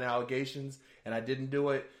these kind of allegations and I didn't do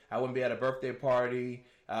it, I wouldn't be at a birthday party,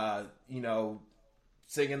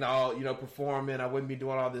 singing performing. I wouldn't be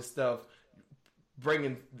doing all this stuff,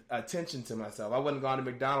 bringing attention to myself. I wouldn't have gone to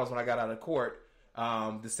McDonald's when I got out of court,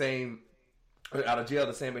 out of jail,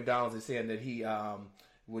 the same McDonald's is saying that he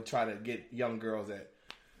would try to get young girls at.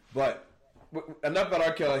 But enough about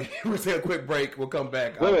R. Kelly. We'll take a quick break. We'll come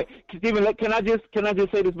back. Wait. Stephen, can I just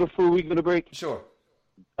say this before we go to break? Sure.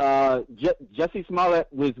 Jussie Smollett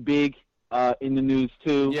was big in the news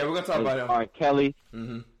too. Yeah, we're gonna talk about him. R. Kelly.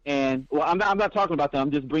 Mm-hmm. And I'm not talking about them.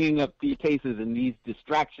 I'm just bringing up the cases and these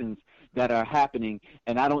distractions that are happening.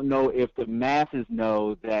 And I don't know if the masses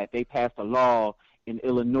know that they passed a law in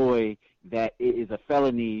Illinois that it is a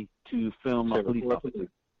felony to film a police officer.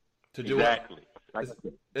 To do exactly. What?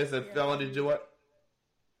 It's a felony to do what?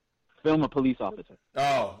 Film a police officer.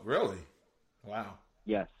 Oh, really? Wow.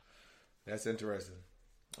 Yes. That's interesting.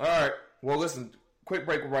 All right. Well, listen, quick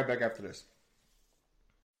break. We'll be right back after this.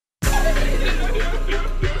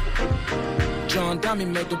 John Dummy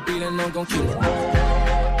make the beat and I'm gon' kill it.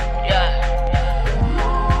 Yeah.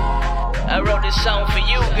 I wrote this song for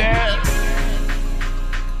you, girl.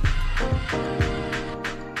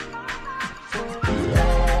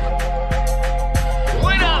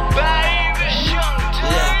 What up, baby?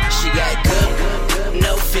 Yeah, she got good,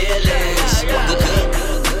 no feelings.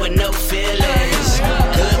 Good, with no feelings.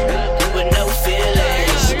 Good, with no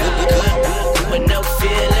feelings. Good, with no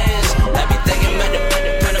feelings. I be thinking about the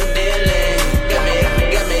when I'm dealing.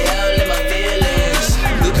 Got me all in my feelings.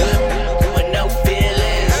 Good, with no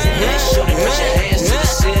feelings. Shorty, put your hands to the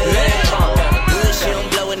ceiling. Good, she don't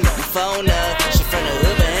blow the phone up. She from the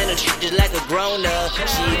hood, but handle shit just like a grown up.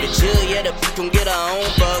 She even chill, yeah, the can get her own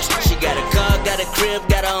bucks. She got a car, got a crib,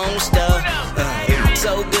 got her own stuff.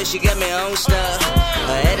 So good, she got me own stuff.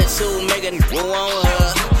 Her attitude make a nigga want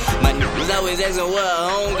her. My niggas always asking where her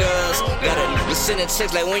homegirls. Got a nigga sending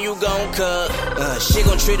texts like when you gon' cut. She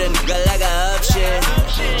gon' treat a nigga like a option.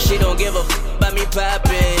 She don't give a about me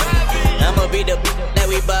poppin'. I'ma be the that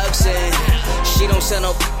we boxing. She don't sell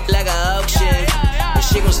no like a auction. But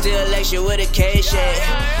she gon' still lace you with a cash at.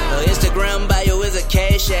 Her Instagram bio is a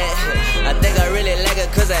cash at. I think I really like her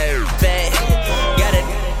cause I fat. Got a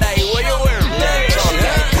like where you wearing? She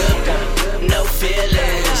got good, no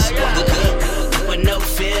feelings. Good, with no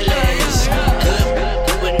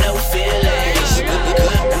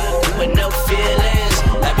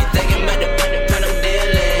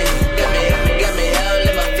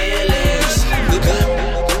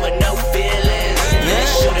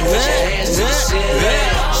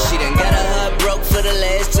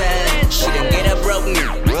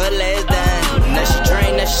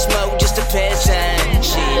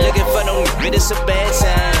it's a bad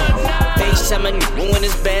time. FaceTime a nigga when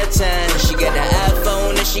it's bad time. She got the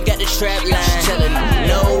iPhone and she got the trap line. She tellin'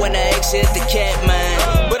 no when I exit the cat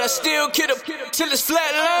mine. But I still kid her till it's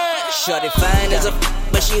flatline. Shorty fine as a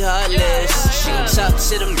but she heartless. She gon' talk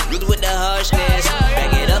to them niggas with the harshness.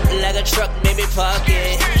 Back it up like a truck, baby, park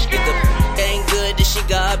it. If the ain't good, then she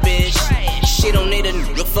garbage. She don't need a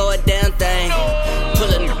nigga for a damn thing.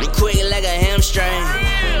 Pull a nigga quick like a hamstring.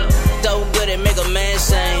 So good it make a man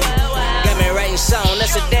sing. Got me writing song,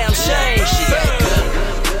 that's a damn shame. She got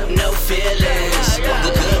good, no feelings.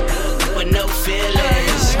 Good, with no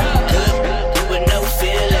feelings. Good, with no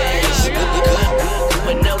feelings. Good,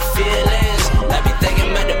 with no feelings. I be thinking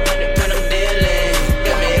about the money when I'm dealing.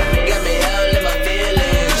 Got me all in my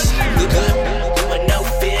feelings. Good, with no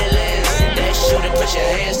feelings. That shooter, put your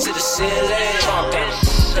hands to the ceiling. This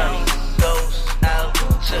song goes out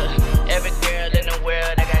to every girl in the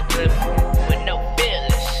world. I got good with no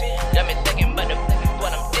feelings. Got me thinking about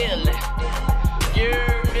what I'm dealing. Yeah.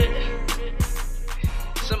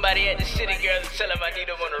 Somebody at the city girl tell him I need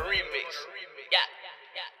him on a remix. Yeah.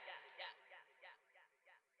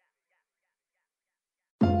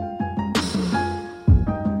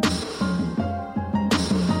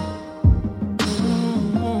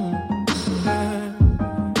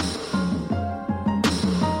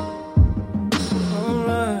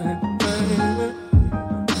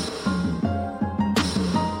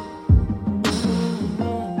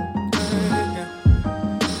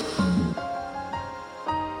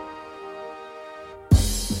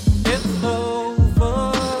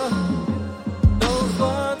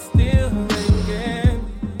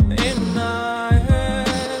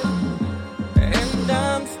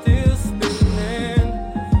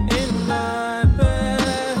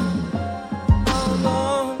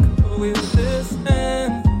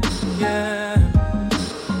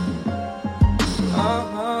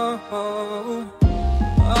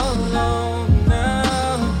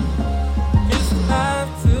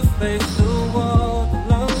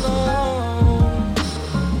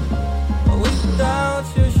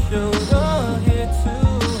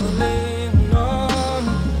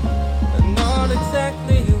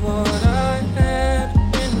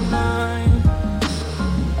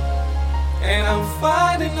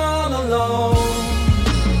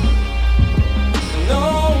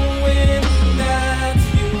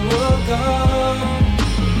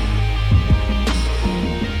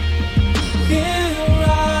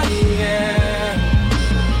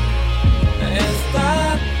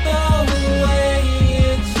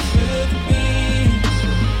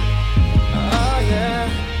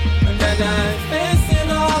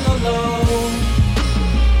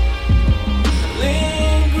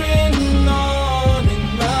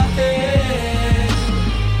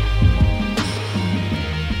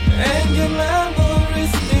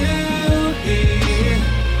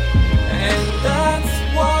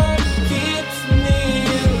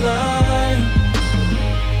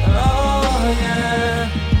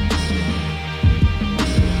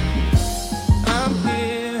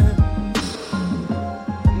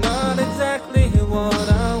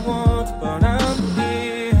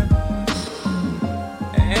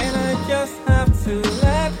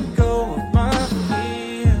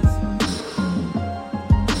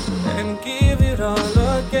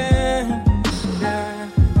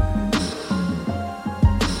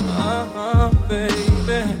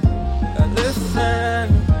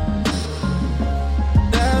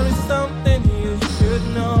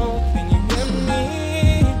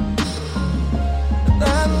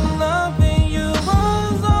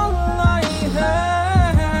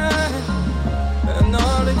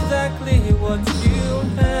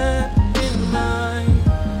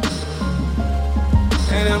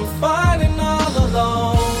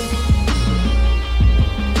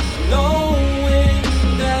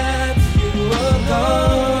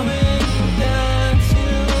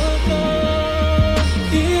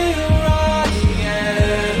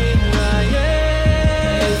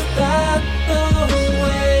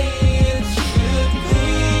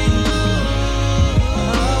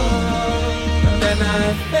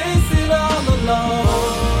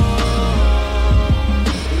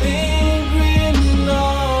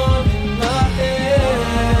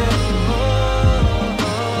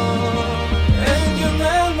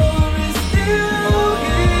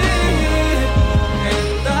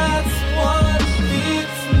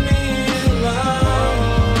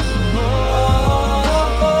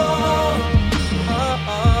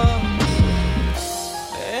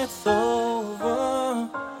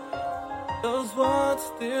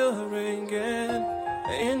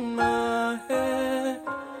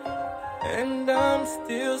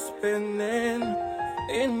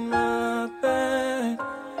 in my bed.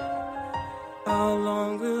 How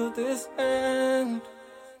long will this end?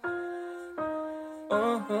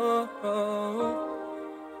 Oh, oh, oh.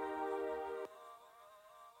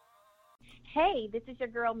 Hey, this is your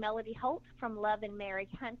girl Melody Holt from Love and Marriage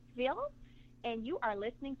Huntsville, and you are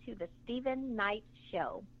listening to the Stephen Knight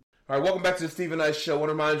Show. All right, welcome back to the Stephen Knight Show. I want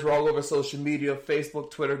to remind you, we're all over social media,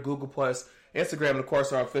 Facebook, Twitter, Google+, Instagram, and of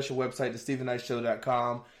course our official website,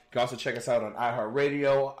 thestephennightshow.com. You can also check us out on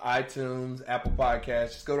iHeartRadio, iTunes, Apple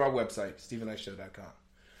Podcasts. Just go to our website, stephennightshow.com.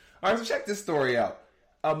 All right, so check this story out.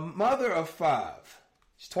 A mother of 5,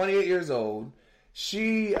 she's 28 years old.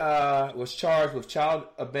 She was charged with child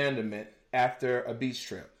abandonment after a beach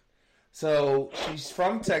trip. So she's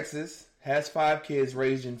from Texas, has 5 kids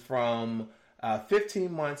ranging from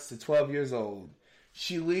 15 months to 12 years old.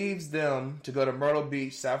 She leaves them to go to Myrtle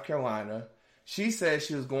Beach, South Carolina. She said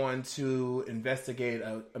she was going to investigate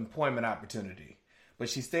an employment opportunity. But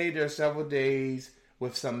she stayed there several days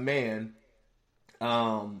with some man.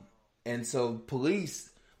 And so the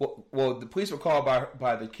police were called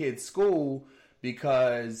by the kids' school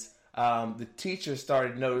because the teacher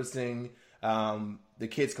started noticing the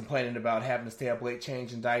kids complaining about having to stay up late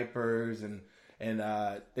changing diapers, and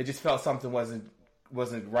they just felt something wasn't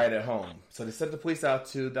right at home. So they sent the police out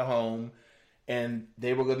to the home, and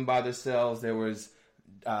they were living by themselves. There was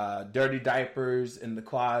dirty diapers in the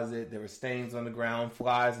closet. There were stains on the ground,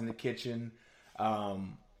 flies in the kitchen.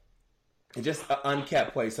 It's just an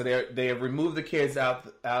unkept place. So they have removed the kids out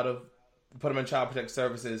of, put them in Child Protective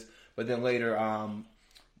Services, but then later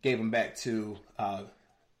gave them back to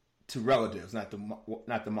relatives, not the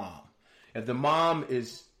mom. If the mom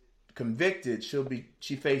is convicted,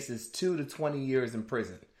 she faces 2 to 20 years in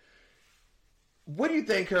prison. What do you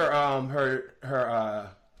think her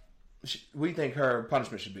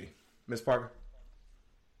punishment should be, Ms. Parker?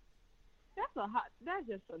 That's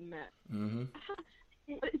just a mess. Mm-hmm.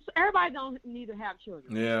 Everybody don't need to have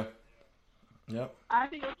children. Yeah. Yep. I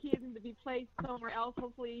think your kids need to be placed somewhere else.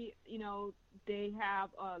 Hopefully, they have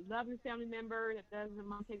a loving family member that doesn't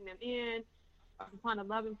mind taking them in. Find a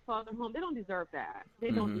loving father home. They don't deserve that. They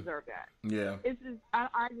don't deserve that. Yeah. It's just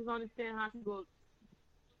I just don't understand how people,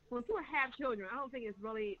 when people have children, I don't think it's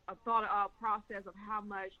really a thought out process of how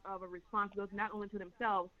much of a responsibility, not only to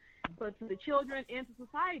themselves, but to the children and to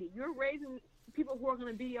society. You're raising people who are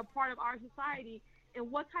going to be a part of our society. And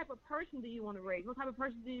what type of person do you want to raise? What type of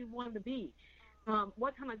person do you want to be?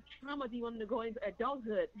 What kind of trauma do you want to go into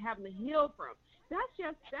adulthood having to heal from? That's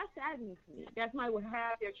saddening to me. That's why would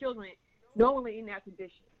have their children knowingly in that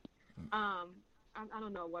condition. I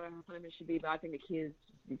don't know what her punishment should be, but I think the kids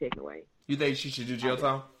should be taken away. You think she should do jail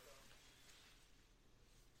time?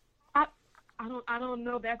 I don't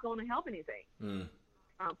know if that's going to help anything.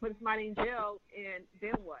 Put somebody in jail, and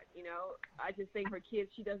then what? I just think her kids,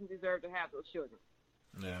 she doesn't deserve to have those children.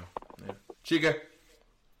 Yeah. Chica?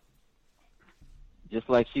 Just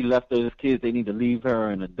like she left those kids, they need to leave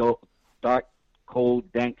her in a dark,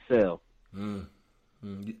 cold, dank cell.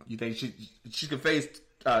 You think she could face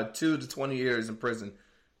 2 to 20 years in prison?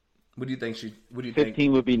 What do you think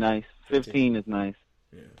 15 would be nice. 15 is nice.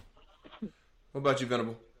 Yeah. What about you,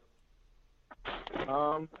 Venable?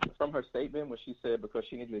 From her statement, when she said because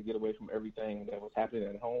she needed to get away from everything that was happening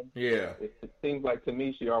at home. Yeah. It seems like to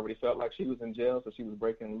me she already felt like she was in jail, so she was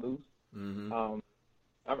breaking loose. Mm-hmm.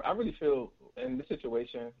 I really feel in this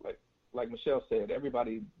situation, like Michelle said,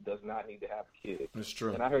 everybody does not need to have kids. That's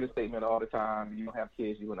true. And I heard a statement all the time: you don't have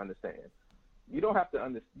kids, you wouldn't understand. You don't have to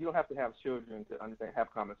have children to understand.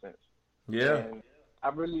 Have common sense. Yeah. And I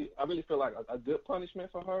really feel like a good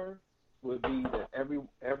punishment for her would be that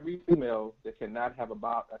every female that cannot have a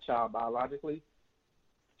child biologically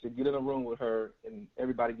should get in a room with her and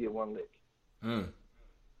everybody get one lick.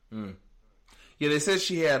 Yeah, they said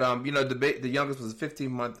she had, the youngest was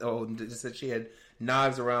 15-month-old, and they said she had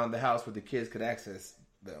knives around the house where the kids could access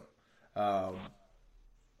them. And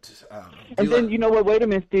then, you know what, wait a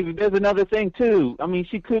minute, Stevie, there's another thing, too. I mean,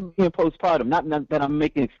 she could be in postpartum. Not that I'm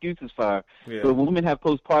making excuses for her, but when women have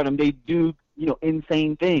postpartum, they do,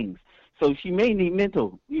 insane things. So she may need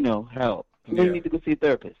mental, help. She may need to go see a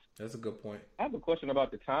therapist. That's a good point. I have a question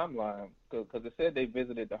about the timeline, because it said they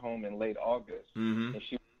visited the home in late August, and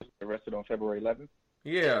she was arrested on February 11th.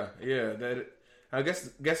 Yeah. I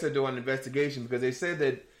guess they're doing an investigation because they said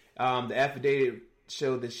that the affidavit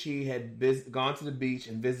showed that she had gone to the beach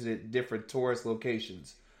and visited different tourist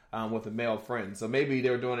locations with a male friend. So maybe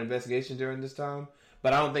they were doing an investigation during this time,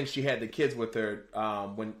 but I don't think she had the kids with her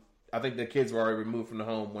when. I think the kids were already removed from the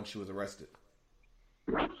home when she was arrested.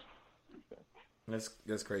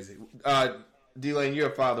 That's crazy. D-Lane, you're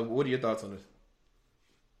a father. What are your thoughts on this?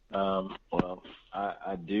 Well,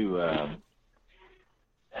 I do. I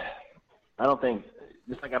don't think,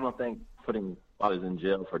 just like I don't think putting fathers in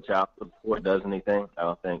jail for child support does anything. I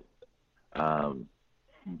don't think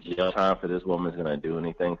jail time for this woman is going to do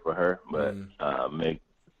anything for her, but make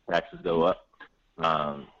taxes go up.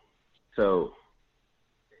 So,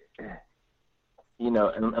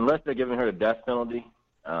 unless they're giving her the death penalty,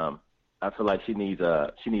 I feel like she needs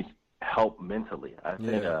help mentally. I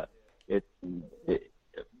think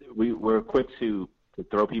we're quick to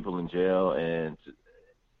throw people in jail, and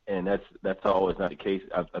that's always not the case.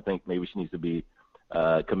 I think maybe she needs to be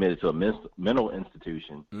committed to a mental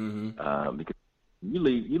institution, because you're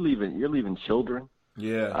leaving children.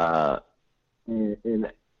 Yeah.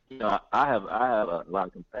 And I have a lot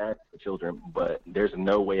of compassion for children, but there's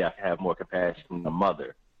no way I can have more compassion than a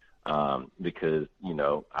mother, because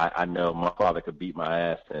I know my father could beat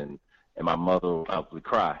my ass and my mother would probably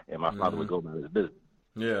cry and my father would go about his business.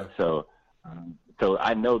 Yeah. So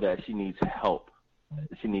I know that she needs help.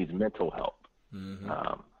 She needs mental help.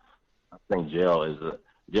 I think jail is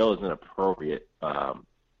an appropriate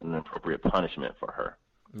punishment for her.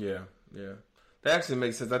 Yeah. That actually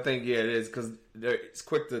makes sense. I think, it is, because it's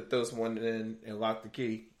quick to throw someone in and lock the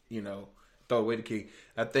key, throw away the key.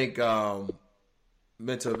 I think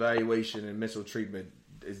mental evaluation and mental treatment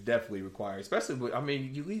is definitely required, especially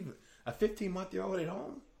you leave a 15-month-old at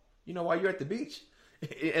home, while you're at the beach.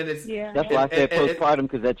 And it's That's why I said postpartum,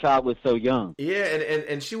 because that child was so young. Yeah,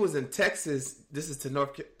 and she was in Texas. This is to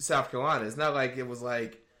South Carolina. It's not like it was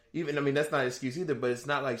like, that's not an excuse either, but it's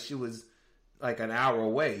not like she was like an hour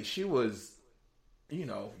away. She was,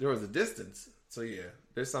 there was a distance. So yeah,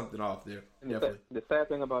 there's something off there. The sad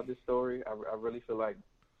thing about this story, I really feel like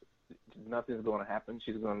nothing's going to happen.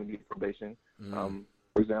 She's going to get probation. For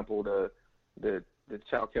example, the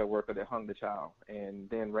child care worker that hung the child and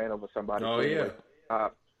then ran over somebody. Oh yeah.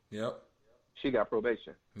 Yep. She got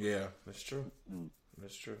probation. Yeah, that's true.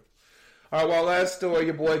 That's true. All right, well, last story,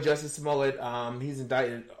 your boy Justice Smollett, he's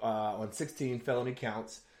indicted on 16 felony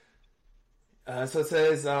counts. So it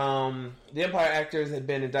says the Empire actors had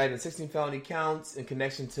been indicted on 16 felony counts in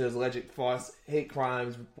connection to his alleged false hate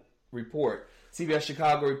crimes report. CBS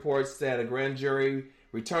Chicago reports that a grand jury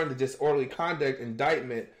returned the disorderly conduct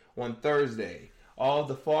indictment on Thursday. All of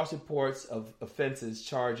the false reports of offenses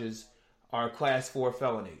charges are Class 4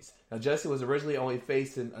 felonies. Now, Jesse was originally only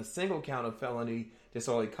facing a single count of felony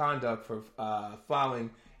disorderly conduct for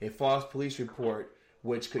filing a false police report,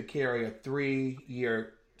 which could carry a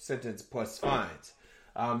 3-year sentence plus fines.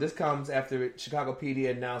 This comes after Chicago PD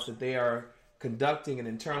announced that they are conducting an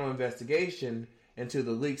internal investigation into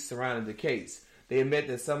the leaks surrounding the case. They admit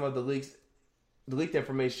that some of the leaked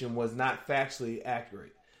information was not factually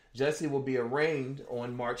accurate. Jesse will be arraigned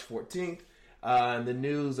on March 14th. The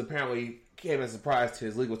news apparently came as a surprise to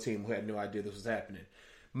his legal team, who had no idea this was happening.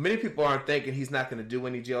 Many people aren't thinking he's not going to do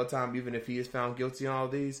any jail time, even if he is found guilty on all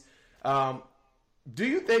these. Do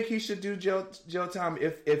you think he should do jail time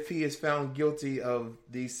if he is found guilty of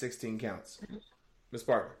these 16 counts? Ms.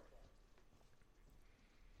 Parker.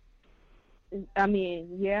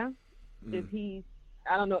 Yeah. If he's,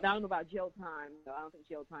 I don't know about jail time. No, I don't think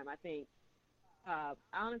jail time. I think,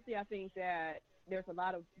 honestly, I think that there's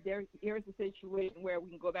here's a situation where we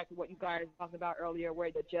can go back to what you guys talked about earlier,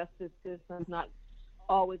 where the justice system's not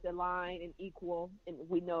always aligned and equal, and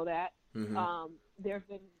we know that. There's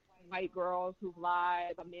been white girls who've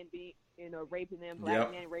lied about men being, raping them,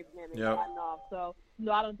 black men raping them, and gotten off. So,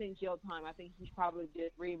 no, I don't think jail time. I think he should probably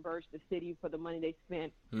just reimburse the city for the money they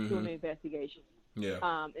spent doing the investigation. Yeah.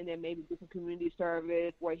 And then maybe do some community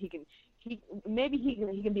service where he can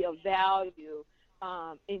be of value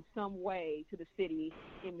in some way to the city,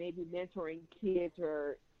 and maybe mentoring kids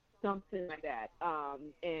or something like that.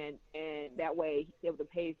 And that way he's able to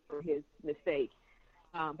pay for his mistake.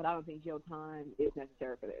 But I don't think jail time is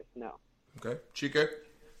necessary for this. No. Okay, Chica.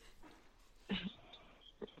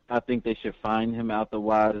 I think they should fine him out the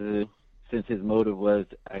wazoo, since his motive was,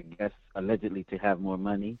 I guess, allegedly to have more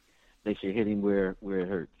money. They should hit him where it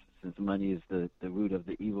hurts. Since money is the root of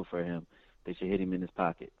the evil for him, they should hit him in his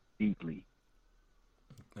pocket deeply.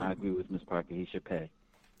 I agree with Ms. Parker. He should pay.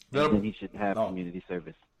 And then he should have community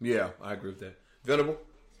service. Yeah, I agree with that. Venable?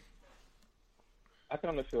 I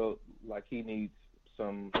kind of feel like he needs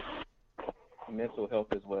some mental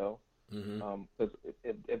help as well. Because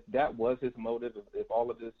if that was his motive, if all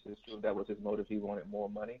of this is true, that was his motive, he wanted more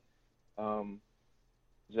money.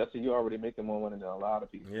 Jesse, you're already making more money than a lot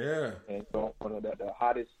of people. Yeah. And so one of the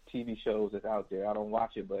hottest TV shows that's out there. I don't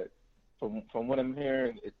watch it, but from what I'm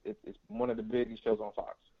hearing, it's one of the biggest shows on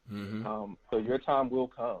Fox. So your time will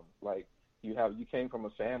come. Like you came from a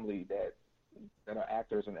family that that are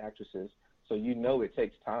actors and actresses. So it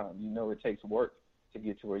takes time. It takes work to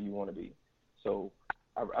get to where you want to be. So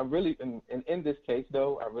I really, in this case,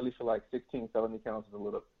 though, I really feel like 16 felony counts is a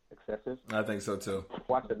little excessive. I think so, too.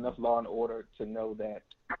 Watch enough Law and Order to know that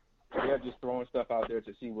they're just throwing stuff out there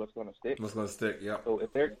to see what's going to stick. What's going to stick, yeah. So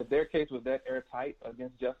if their case was that airtight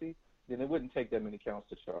against Jesse, then it wouldn't take that many counts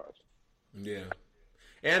to charge. Yeah.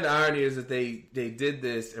 And the irony is that they did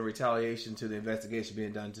this in retaliation to the investigation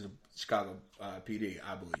being done to the Chicago PD,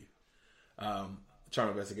 I believe.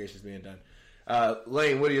 Charter investigations being done.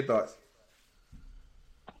 Lane, what are your thoughts?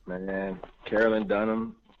 Man, Carolyn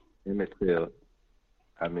Dunham, Emmett Till.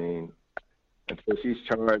 I mean, until she's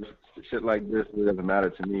charged, shit like this, it doesn't matter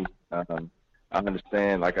to me. I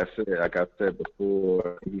understand, like I said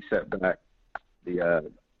before, he set back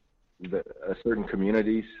the certain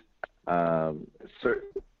communities,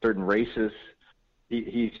 certain races.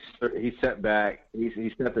 He set back.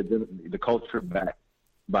 He set the culture back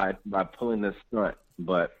by pulling this stunt.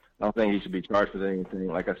 But I don't think he should be charged with anything.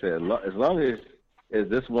 Like I said, as long as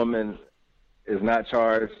this woman is not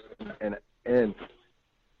charged, and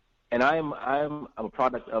I'm a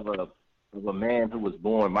product of a man who was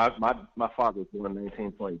born. My father was born in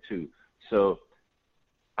 1922, so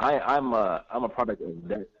I'm a product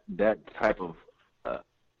of that type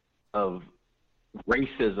of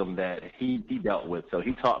racism that he dealt with. So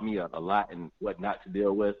he taught me a lot and what not to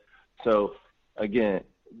deal with. So again,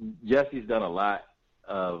 Jesse's done a lot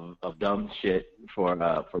of dumb shit for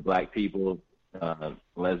black people,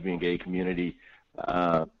 lesbian, gay community,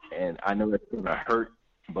 and I know it's gonna hurt.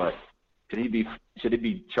 But should he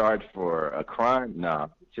be charged for a crime? No.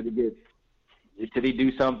 Should he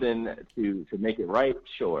do something to make it right?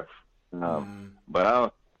 Sure. But I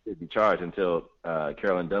don't think he should be charged until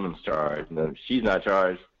Carolyn Dunham's charged. And if she's not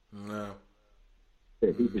charged, no.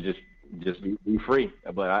 He should just be free.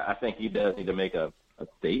 But I think he does need to make a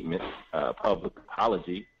statement, a public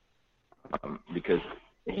apology, because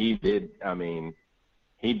he did. I mean,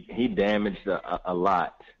 he damaged a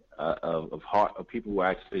lot of people who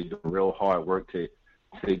are actually doing real hard work to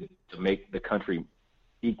make the country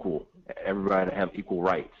equal, everybody to have equal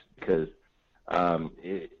rights. Because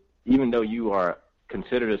even though you are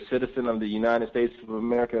considered a citizen of the United States of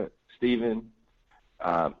America, Stephen,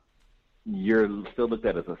 you're still looked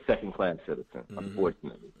at as a second-class citizen,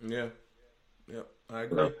 unfortunately. Yeah, I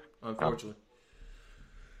agree. Unfortunately.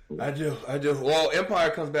 I do. Well,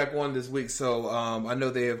 Empire comes back on this week, so I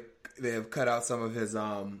know they have cut out some of his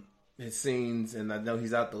scenes, and I know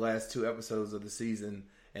he's out the last 2 episodes of the season.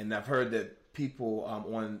 And I've heard that people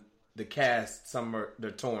on the cast,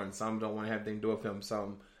 they're torn. Some don't want to have anything to do with him.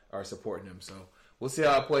 Some are supporting him. So we'll see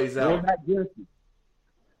how it plays out. Bring back Jesse.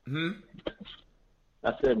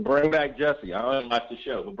 I said, bring back Jesse. I don't watch the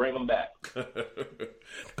show, but bring him back.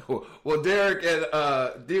 Well, Derek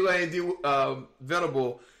and D-Lane,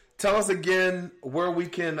 Venable, tell us again where we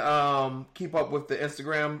can keep up with the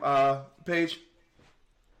Instagram page.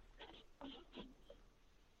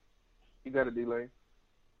 You got it, D-Lane.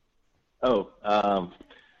 Oh,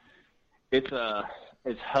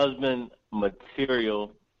 it's Husband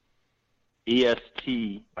Material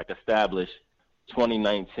EST, like established,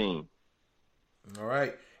 2019. All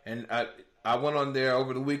right, and I went on there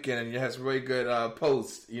over the weekend, and it has really good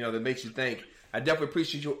posts, that makes you think. I definitely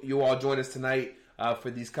appreciate you all joining us tonight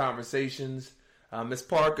for these conversations. Ms.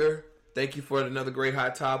 Parker, thank you for another great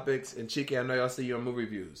Hot Topics, and Chiki, I know y'all see you on movie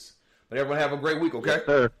reviews. But everyone have a great week, okay? Yes,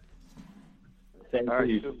 sir. Thank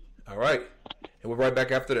you. All right, and we're right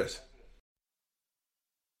back after this.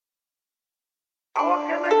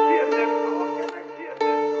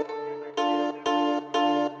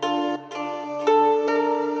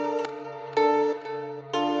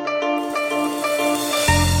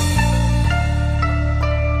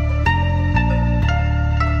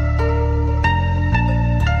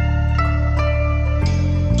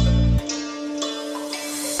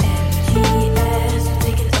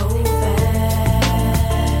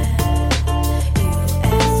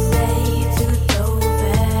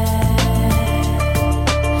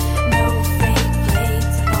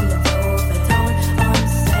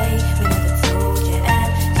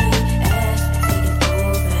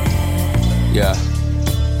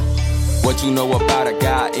 What you know about a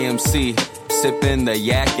guy, MC? Sipping the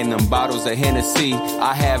yak and them bottles of Hennessy.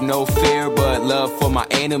 I have no fear but love for my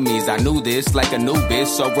enemies. I knew this like a new bitch,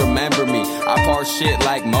 so remember me. I part shit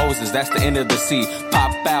like Moses, that's the end of the sea.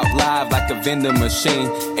 Pop out live like a vending machine.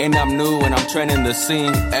 And I'm new and I'm trending the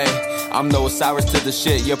scene. Ay, I'm no Cyrus to the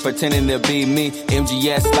shit, you're pretending to be me.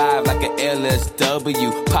 MGS live like a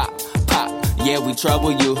LSW. Pop, pop, yeah we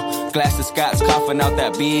trouble you. Glass of Scott's coughing out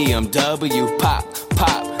that BMW. Pop,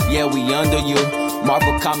 pop. yeah, we under you.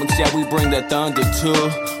 Marvel Comics, yeah, we bring the thunder too.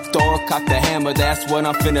 Thor cock the hammer, that's what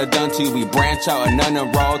I'm finna done to you. We branch out and none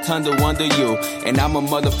and raw, ton to wonder you. And I'm a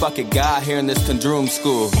motherfucking guy here in this Condrum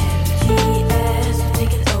school.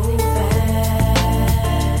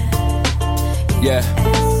 Yeah.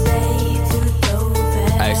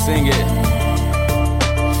 Hey, sing it.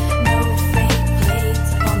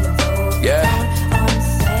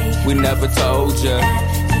 Yeah. We never told ya.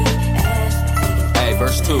 Hey,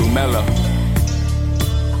 verse 2, mellow.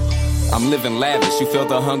 I'm living lavish, you feel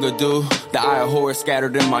the hunger do? The eye of horror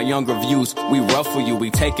scattered in my younger views. We ruffle you, we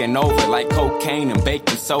taking over like cocaine and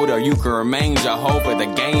baking soda. You can remain Jehovah, the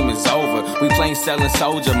game is over. We plain selling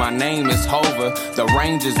soldier, my name is Hover. The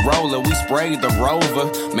range is roller, we sprayed the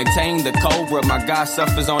rover. Maintain the cobra, my God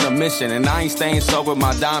suffers on a mission. And I ain't staying sober,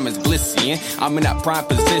 my diamonds glistening. I'm in that prime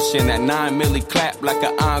position, that 9 milli clap like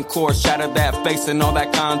an encore. Shatter that face and all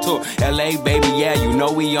that contour. LA, baby, yeah, you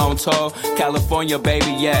know we on tour. California,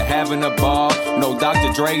 baby, yeah, having a ball. No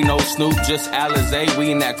Dr. Dre, no Snoop, just Alizé.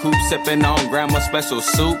 We in that coupe sipping on grandma's special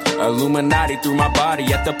soup. Illuminati through my body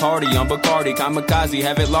at the party on Bacardi. Kamikaze,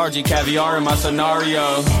 have it largely, caviar in my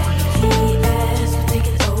scenario.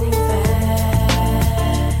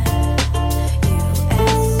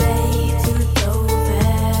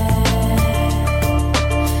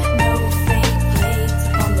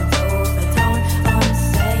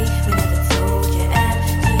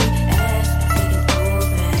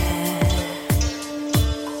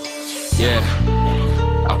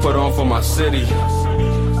 Yeah, I put on for my city,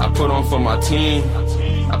 I put on for my team,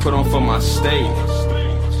 I put on for my state.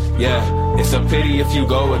 Yeah, it's a pity if you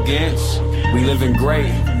go against. We living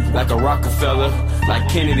great, like a Rockefeller, like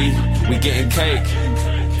Kennedy, we getting cake.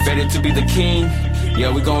 Fated to be the king,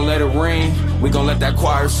 yeah, we gon' let it ring. We gon' let that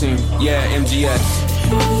choir sing, yeah, MGS.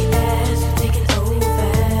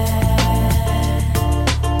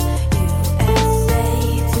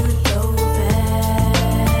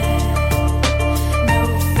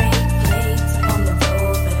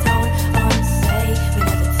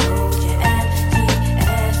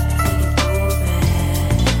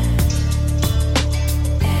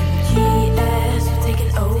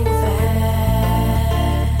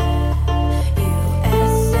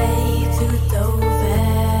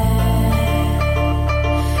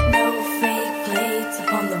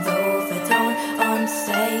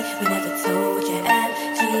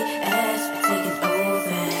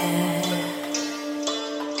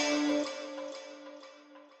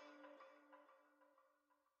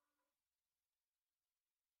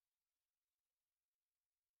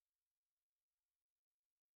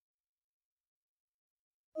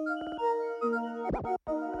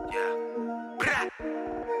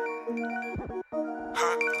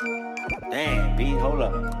 Damn, B, hold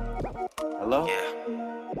up. Hello? Yeah.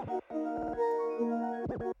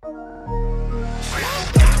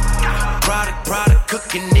 Product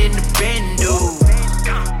cooking in the bendo.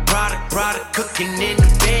 Product cooking in the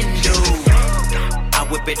bendo. I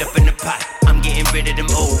whip it up in the pot, I'm getting rid of them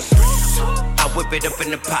old. I whip it up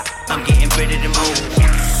in the pot, I'm getting rid of them old.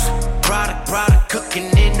 Product cooking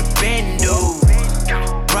in the bendo.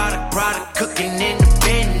 Product cooking in the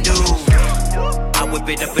bendo. I whip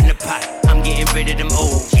it up in the pot, I'm getting rid of them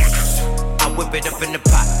old. I whip it up in the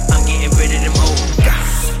pot, I'm getting rid of them old.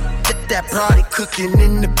 That product cooking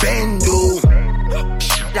in the bando.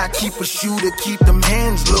 I keep a shooter, keep them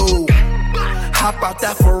hands low. Hop out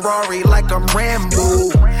that Ferrari like I'm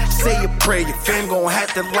Rambo. Say a prayer, your fam gon'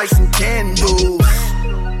 have to light some candles.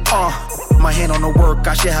 My hand on the work,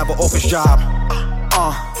 I should have an office job.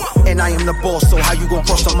 And I am the boss, so how you gon'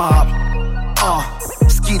 cross the mob?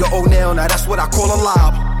 Skeeter O'Neil, now that's what I call a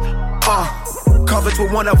lob. Covered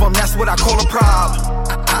with one of them, that's what I call a prob.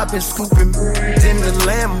 I've been scooping in the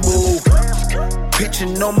Lambo.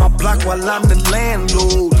 Pitching on my block while I'm the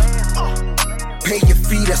landlord. Pay your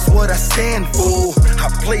fee, that's what I stand for. I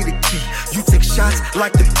play the key, you take shots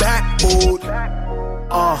like the backboard.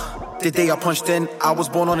 The day I punched in, I was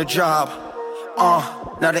born on the job.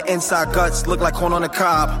 Now the inside guts look like corn on the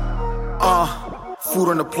cob. Food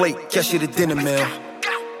on the plate, catch you the dinner meal.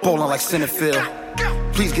 Bowling like Centerfield.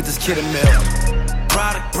 Please get this kid a meal.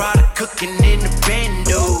 Product cooking in the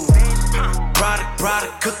bando.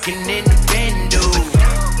 Product cooking in the bando.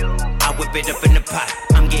 I whip it up in the pot,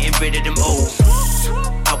 I'm getting rid of them old.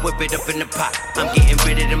 I whip it up in the pot, I'm getting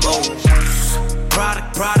rid of them old.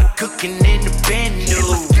 Product cooking in the bando.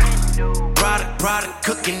 Product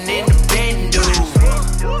cooking in the bando.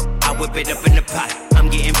 I whip it up in the pot, I'm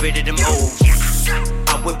getting rid of them old.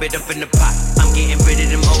 I whip it up in the pot, I'm getting rid of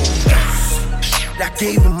them old. I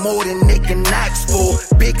gave him more than they can ask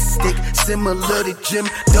for. Big stick, similar to Jim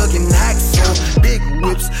Duggan Axel. Big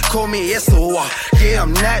whips, call me SOR. Yeah,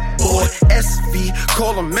 I'm that boy. SV,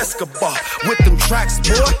 call him Escobar. With them tracks,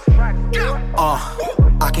 boy.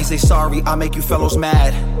 I can't say sorry, I make you fellows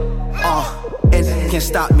mad. And can't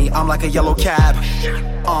stop me, I'm like a yellow cab.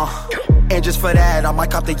 And just for that, I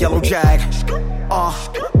might cop the yellow Jag.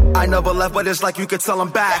 I never left, but it's like you could tell I'm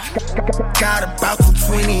back. Got about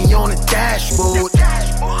 220 on the dashboard.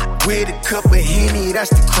 With a cup of Henny, that's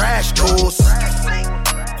the crash course.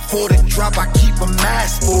 For the drop, I keep a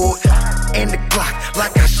mask for it. And the Glock,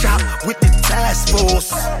 like I shot with the task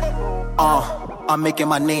force. I'm making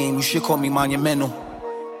my name, you should call me monumental.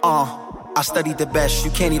 I studied the best,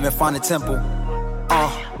 you can't even find a temple.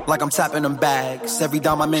 Like I'm tapping them bags, every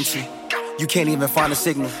dime I mention. You can't even find a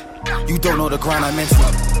signal. You don't know the grind I'm into.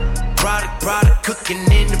 Product cooking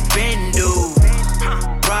in the bendo.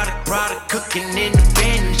 Product cooking in the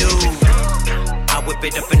bendo. I whip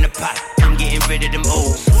it up in the pot, I'm getting rid of them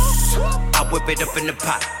O's. I whip it up in the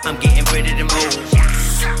pot, I'm getting rid of them O's.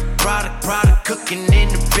 Product cooking in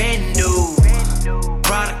the bendo.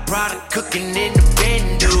 Product cooking in the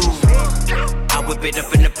bendo. I whip it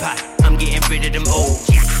up in the pot, I'm getting rid of them O's.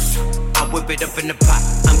 I whip it up in the pot,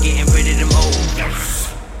 I'm getting rid of them O's.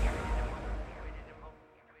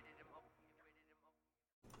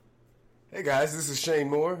 Hey guys, this is Shane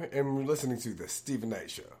Moore, and we're listening to The Stephen Knight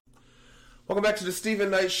Show. Welcome back to The Stephen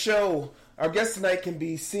Knight Show. Our guest tonight can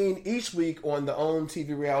be seen each week on the OWN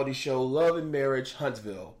TV reality show Love and Marriage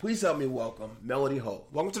Huntsville. Please help me welcome Melody Holt.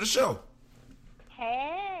 Welcome to the show.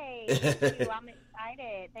 Hey, thank you. I'm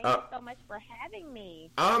excited. Thank you so much for having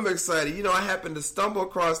me. I'm excited. You know, I happened to stumble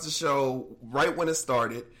across the show right when it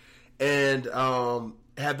started and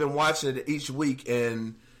have been watching it each week,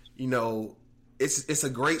 and, you know, it's a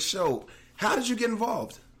great show. How did you get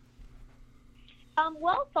involved?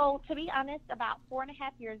 Well, so to be honest, about 4.5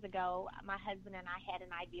 years ago, my husband and I had an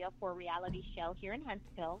idea for a reality show here in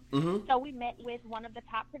Huntsville. Mm-hmm. So we met with one of the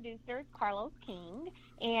top producers, Carlos King,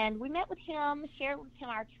 and we met with him, shared with him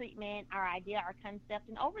our treatment, our idea, our concept,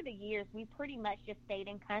 and over the years, we pretty much just stayed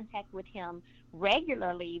in contact with him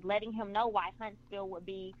regularly, letting him know why Huntsville would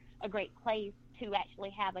be a great place to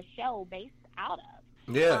actually have a show based out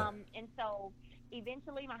of. Yeah. And so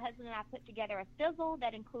eventually, my husband and I put together a sizzle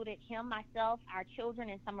that included him, myself, our children,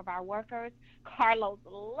 and some of our workers. Carlos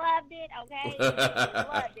loved it, okay? He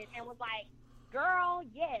loved it and was like, girl,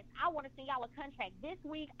 yes, I want to send y'all a contract this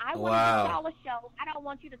week. I want to get y'all a show. I don't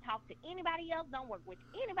want you to talk to anybody else. Don't work with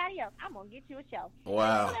anybody else. I'm going to get you a show.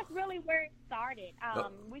 Wow. So that's really where it started.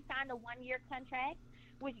 We signed a 1-year contract,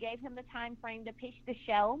 which gave him the time frame to pitch the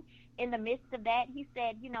show. In the midst of that, he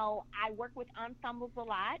said, you know, I work with ensembles a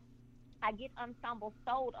lot. I get ensembles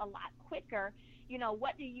sold a lot quicker. You know,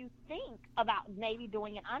 what do you think about maybe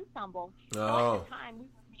doing an ensemble? So at the time, we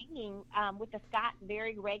were hanging with the Scotts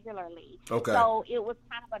very regularly. Okay. So it was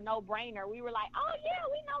kind of a no-brainer. We were like, oh, yeah,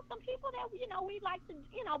 we know some people that, you know, we'd like to,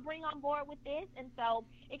 you know, bring on board with this. And so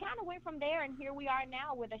it kind of went from there, and here we are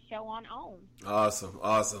now with a show on OWN.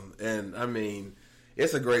 Awesome. And, I mean,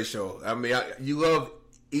 it's a great show. I mean, you love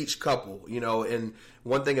each couple, you know, and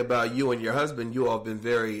one thing about you and your husband, you all have been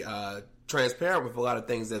very transparent with a lot of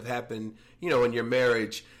things that have happened, you know, in your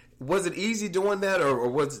marriage. Was it easy doing that, or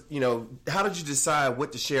was, you know, how did you decide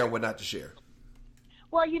what to share and what not to share?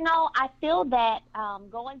 Well, you know, I feel that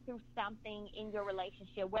going through something in your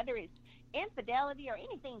relationship, whether it's infidelity or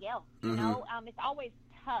anything else, you know, it's always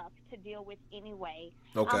tough to deal with anyway.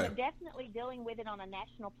 Okay. Definitely dealing with it on a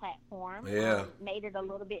national platform made it a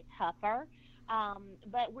little bit tougher.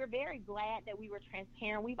 But we're very glad that we were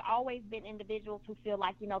transparent. We've always been individuals who feel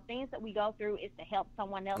like, you know, things that we go through is to help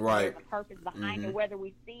someone else. Right. There's a purpose behind it, whether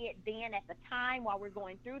we see it then at the time while we're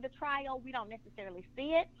going through the trial. We don't necessarily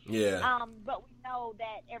see it. Yeah. But we know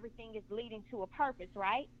that everything is leading to a purpose,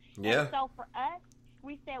 right? Yeah. And so for us,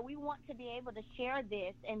 we said we want to be able to share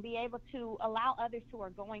this and be able to allow others who are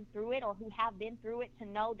going through it or who have been through it to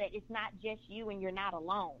know that it's not just you and you're not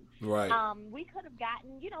alone. Right. We could have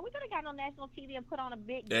gotten, you know, on national TV and put on a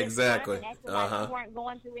big exactly. And acted like we weren't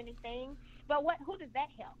going through anything. But who does that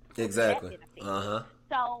help? Exactly.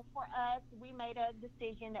 So for us, we made a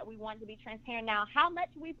decision that we wanted to be transparent. Now, how much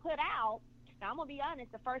we put out, now, I'm going to be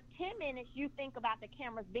honest, the first 10 minutes, you think about the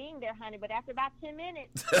cameras being there, honey, but after about 10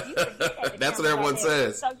 minutes, you forget that that's what everyone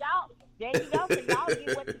says. So, y'all, there you go. So, y'all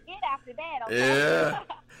get what you get after that, okay? Yeah.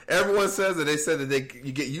 Everyone says that. They said that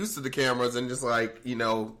you get used to the cameras and just like, you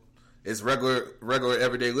know, it's regular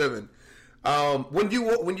everyday living. When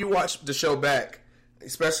you watch the show back,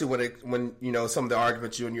 especially when some of the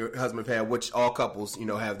arguments you and your husband have had, which all couples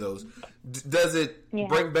have those. Does it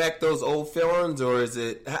bring back those old feelings, or is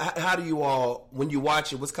it? How do you all, when you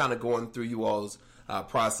watch it, what's kind of going through you all's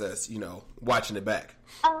process? Watching it back.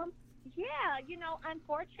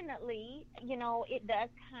 Unfortunately, it does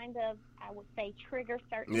kind of, I would say, trigger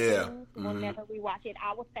certain things whenever we watch it.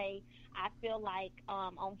 I would say I feel like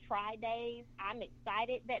on Fridays I'm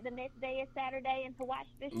excited that the next day is Saturday and to watch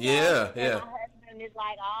this show. Yeah. My husband is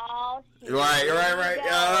like, oh, shit. Right.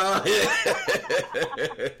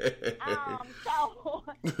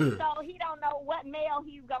 So he don't know what mail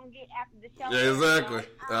he's gonna get after the show. Yeah, exactly.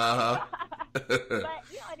 But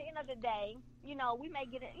at the end of the day, we may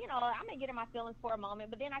get it. I may get in my feelings for a moment,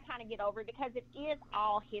 but then I kind of get over it because it is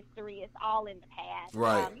all history. It's all in the past.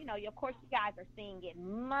 Right. Of course, you guys are seeing it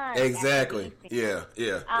months. Exactly. Yeah.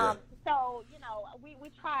 So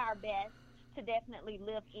we try our best to definitely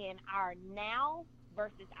live in our now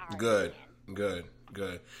versus our Good.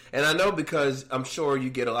 And I know, because I'm sure you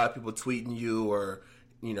get a lot of people tweeting you or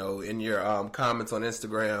in your comments on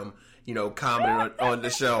Instagram, commenting on the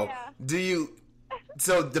show. Yeah. Do you?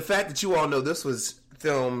 So the fact that you all know this was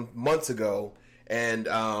filmed months ago, and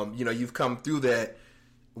you've come through that,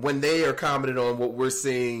 when they are commenting on what we're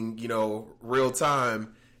seeing, real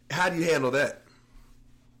time, how do you handle that?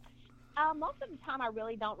 Most of the time, I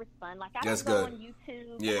really don't respond. Like, I That's don't go good. on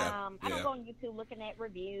YouTube. Yeah. I don't go on YouTube looking at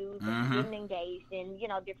reviews and getting engaged in,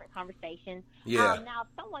 different conversations. Yeah. Now, if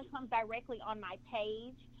someone comes directly on my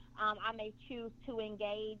page, I may choose to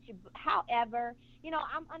engage. However,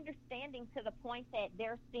 I'm understanding to the point that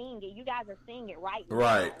they're seeing it. You guys are seeing it right now.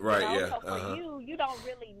 Right, yeah. So for you don't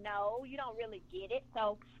really know. You don't really get it.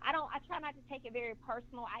 So I try not to take it very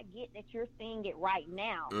personal. I get that you're seeing it right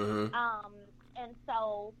now. And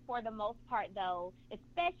so, for the most part, though,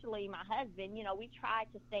 especially my husband, we try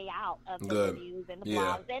to stay out of the reviews and the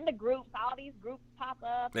blogs and the groups. All these groups pop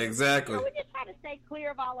up. Exactly. We just try to stay clear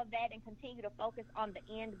of all of that and continue to focus on the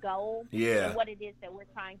end goal and what it is that we're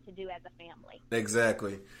trying to do as a family.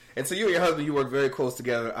 Exactly. And so you and your husband, you work very close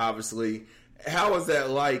together, obviously. How is that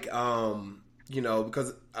like,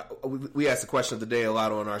 because we ask the question of the day a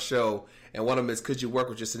lot on our show, and one of them is, could you work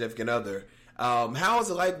with your significant other? How is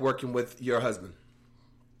it like working with your husband?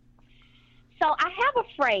 So I have a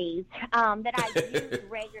phrase that I use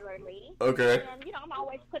regularly. Okay. And, I'm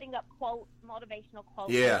always putting up quotes, motivational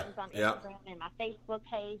quotes on Instagram and my Facebook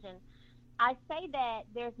page. And I say that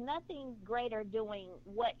there's nothing greater doing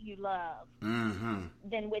what you love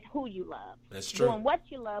than with who you love. That's true. Doing what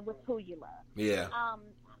you love with who you love. Yeah.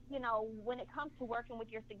 When it comes to working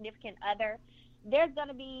with your significant other, there's going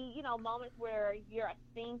to be, moments where you're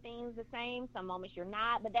seeing things the same, some moments you're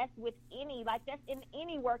not, but that's with that's in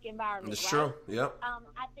any work environment, That's right? true, yep.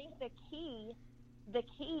 I think the key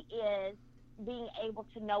is being able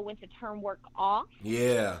to know when to turn work off.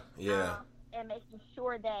 Yeah. And making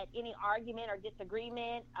sure that any argument or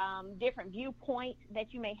disagreement, different viewpoints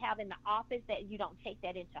that you may have in the office, that you don't take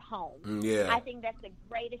that into home. Yeah. I think that's the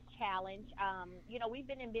greatest challenge. We've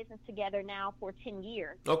been in business together now for 10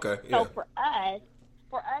 years. Okay. So for us,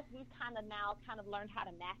 we've kind of learned how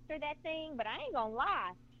to master that thing. But I ain't gonna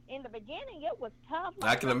lie, in the beginning, it was tough.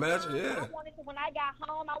 I can imagine. Yeah. When I got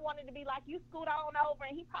home, I wanted to be like, you scoot on over,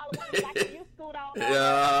 and he probably wanted to be like, you scoot on over.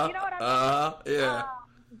 Yeah. You know what I mean? Yeah.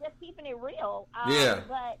 Just keeping it real.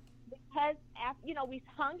 But because we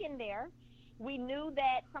hung in there, we knew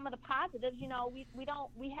that some of the positives.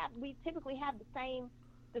 We typically have the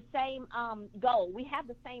same goal. We have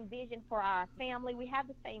the same vision for our family. We have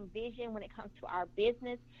the same vision when it comes to our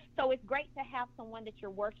business. So it's great to have someone that you're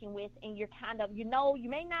working with, and you're kind of, you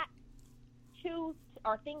may not choose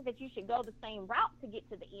or think that you should go the same route to get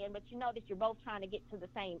to the end, but you know that you're both trying to get to the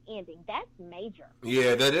same ending. That's major.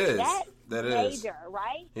 Yeah, that is. That is major,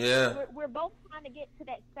 right? Yeah. We're both trying to get to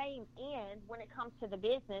that same end when it comes to the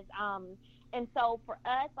business. And so for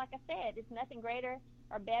us, like I said, it's nothing greater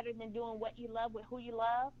or better than doing what you love with who you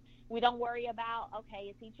love. We don't worry about,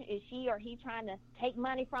 okay, is she or he trying to take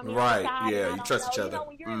money from you? Right, Side? yeah, you trust each other.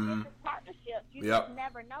 When you're in business partnerships, you just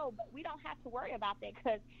never know. But we don't have to worry about that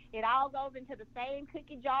because it all goes into the same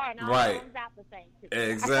cookie jar and all comes out the same cookie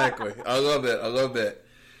jar. Exactly. I love that.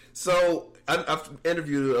 So I've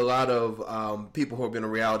interviewed a lot of people who have been on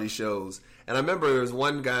reality shows, and I remember there was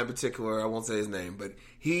one guy in particular. I won't say his name, but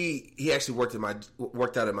he actually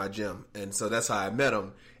worked out at my gym, and so that's how I met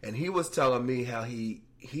him. And he was telling me how he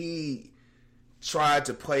tried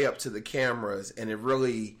to play up to the cameras, and it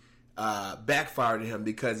really backfired to him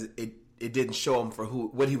because it didn't show him for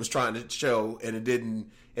what he was trying to show, and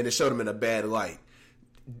it showed him in a bad light.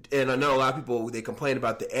 And I know a lot of people, they complain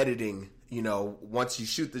about the editing, once you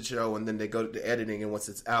shoot the show and then they go to the editing and once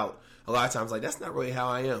it's out, a lot of times like that's not really how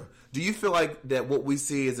I am. Do you feel like that what we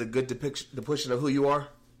see is a good depiction of who you are?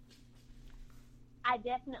 I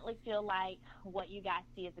definitely feel like what you guys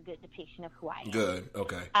see is a good depiction of who I am. Good,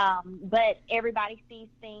 okay. But everybody sees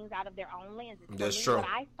things out of their own lenses. That's true. What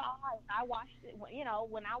I saw, I watched it,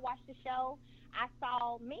 when I watched the show, I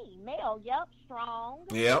saw me, male, strong.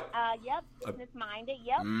 Yep. Business-minded,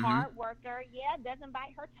 hard worker, doesn't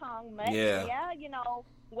bite her tongue much. Yeah.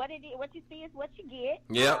 What you see is what you get.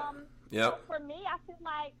 Yep. For me, I feel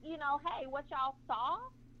like, hey, what y'all saw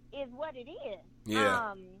is what it is.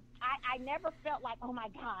 Yeah. I never felt like, oh my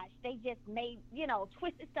gosh, they just made,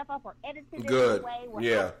 twisted stuff up or edited it Good. in a way where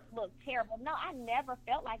Yeah. it looked terrible. No, I never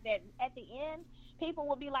felt like that. At the end, people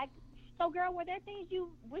would be like, so girl, were there things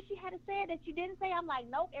you wish you had said that you didn't say? I'm like,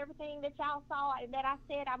 nope, everything that y'all saw and that I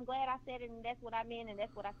said, I'm glad I said it, and that's what I meant, and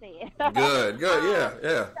that's what I said. Good, yeah.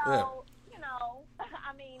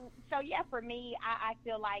 For me, I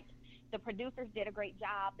feel like the producers did a great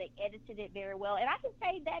job. They edited it very well. And I can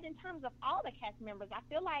say that in terms of all the cast members, I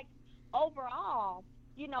feel like overall,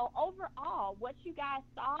 what you guys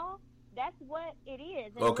saw, that's what it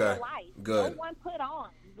is in real life. Good. No one put on.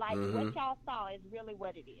 Like, what y'all saw is really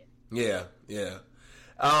what it is. Yeah.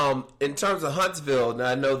 In terms of Huntsville, now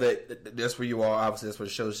I know that that's where you are. Obviously, that's where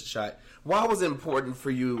the show's shot. Why was it important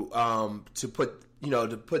for you to put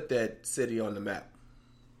that city on the map?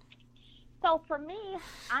 So for me,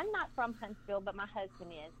 I'm not from Huntsville, but my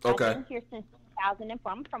husband is. Okay. I've been here since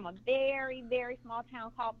 2004. I'm from a very, very small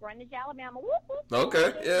town called Brundage, Alabama. Whoop, whoop.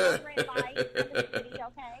 Okay, yeah.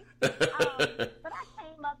 But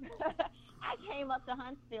I came up to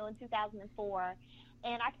Huntsville in 2004,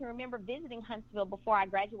 and I can remember visiting Huntsville before I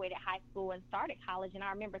graduated high school and started college, and I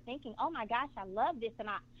remember thinking, oh my gosh, I love this, and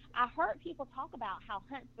I heard people talk about how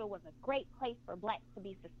Huntsville was a great place for blacks to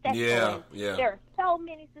be successful. Yeah. There are so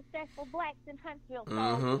many successful blacks in Huntsville.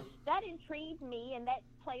 So that intrigued me, and that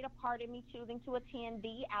played a part in me choosing to attend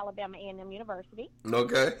the Alabama A&M University.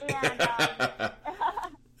 Okay.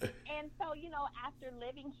 And so, after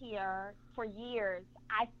living here for years,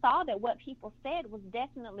 I saw that what people said was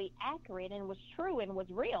definitely accurate and was true and was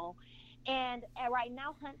real. And right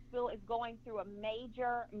now, Huntsville is going through a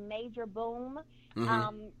major boom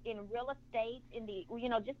in real estate,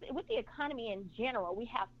 just with the economy in general. We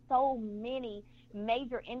have so many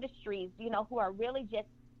major industries, who are really just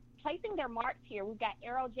placing their marks here. We've got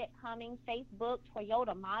Aerojet coming, Facebook,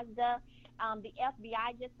 Toyota, Mazda. The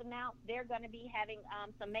FBI just announced they're going to be having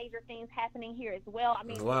some major things happening here as well. I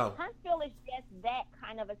mean, Huntsville is just that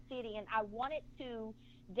kind of a city, and I wanted to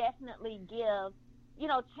definitely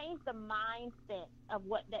change the mindset of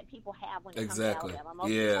what that people have when it comes to Alabama. Most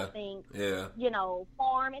people think,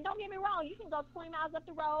 farm. And don't get me wrong, you can go 20 miles up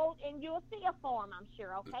the road and you'll see a farm, I'm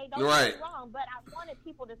sure, okay? Don't get me wrong, but I wanted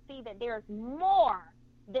people to see that there's more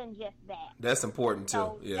than just that. That's important, too.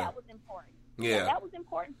 So that was important. Yeah. That was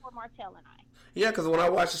important for Martell and I. Yeah, because when I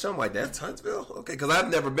watched the show, I'm like, that's Huntsville? Okay, because I've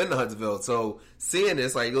never been to Huntsville. So seeing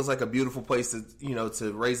this, it looks like a beautiful place to,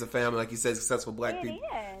 to raise a family, like you said, successful black people.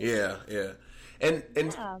 Yeah. And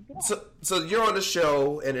so you're on the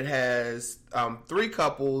show, and it has 3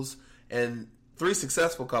 couples and 3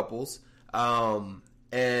 successful couples. And,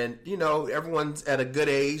 everyone's at a good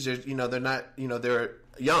age. They're not, they're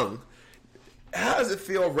young. How does it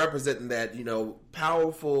feel representing that,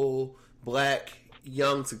 powerful, black,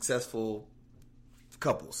 young, successful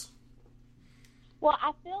couples? Well,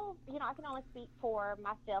 I feel, I can only speak for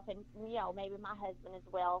myself and, maybe my husband as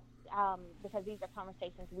well, because these are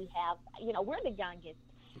conversations we have. We're the youngest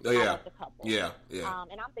out of the couple. Yeah.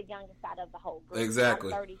 And I'm the youngest out of the whole group.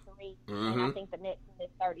 Exactly. I'm 33, and I think the next one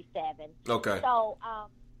is 37. Okay. So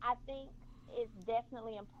I think it's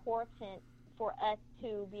definitely important for us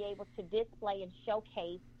to be able to display and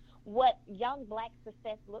showcase what young black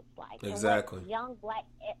success looks like. Exactly. And what young black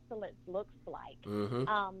excellence looks like.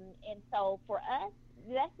 And so for us,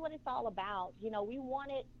 that's what it's all about. We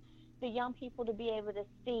wanted the young people to be able to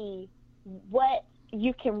see what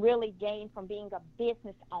you can really gain from being a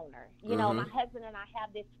business owner. My husband and I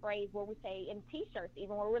have this phrase where we say in T-shirts,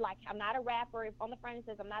 even where we're like, I'm not a rapper. If on the front it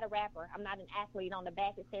says I'm not a rapper, I'm not an athlete. On the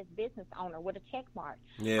back it says business owner with a check mark.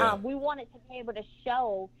 Yeah. We wanted to be able to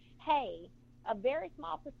show, hey, a very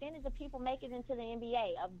small percentage of people make it into the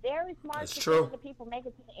NBA. A very small percentage of people make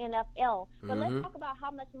it to the NFL. But let's talk about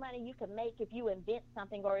how much money you can make if you invent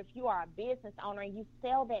something, or if you are a business owner and you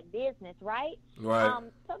sell that business, right? Right.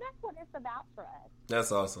 So that's what it's about for us.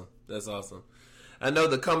 That's awesome. I know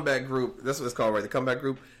the Comeback Group. That's what it's called, right? The Comeback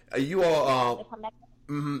Group. You all.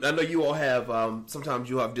 I know you all have.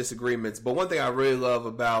 Sometimes you have disagreements, but one thing I really love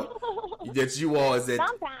about that you all is that.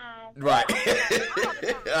 Sometimes. Right.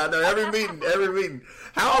 I know, every meeting.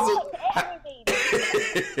 How's it?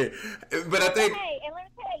 But I think. Hey, and let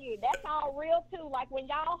me tell you, that's all real too. Like when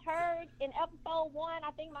y'all heard in episode 1,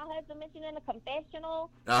 I think my husband mentioned in the confessional,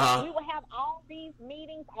 we would have all these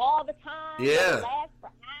meetings all the time. Yeah. That last for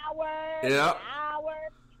hours. Yeah.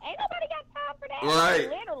 Hours. Ain't nobody got time for that. Right.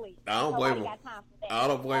 Literally. I don't blame him. Got time for that. I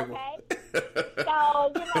don't blame him.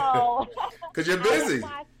 So, you know. Because you're busy.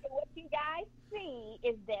 What you guys see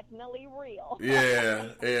is definitely real.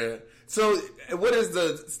 Yeah. So, what is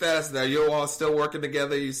the status now? You all still working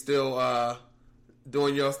together? You still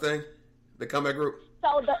doing your thing? The comeback group?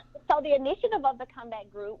 So the initiative of the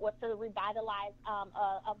comeback group was to revitalize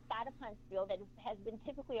a side of Huntsville that has been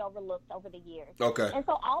typically overlooked over the years. Okay. And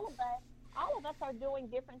so all of us are doing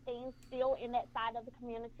different things still in that side of the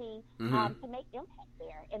community to make impact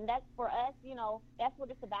there. And that's for us, you know, that's what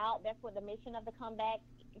it's about. That's what the mission of the comeback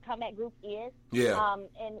group is. Yeah.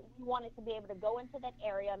 And we wanted to be able to go into that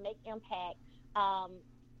area, make impact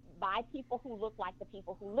by people who look like the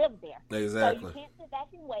people who live there. Exactly. So you can't sit back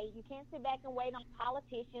and wait. You can't sit back and wait on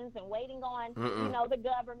politicians and waiting on, you know, the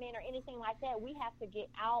government or anything like that. We have to get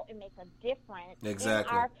out and make a difference in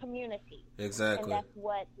our community. Exactly. And that's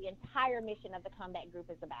what the entire mission of the comeback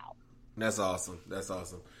group is about. That's awesome.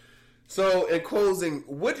 So, in closing,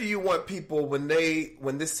 what do you want people when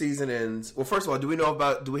this season ends? Well, first of all, do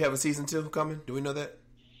we have a season 2 coming? Do we know that?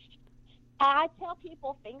 I tell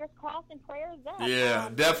people fingers crossed and prayers up. Yeah,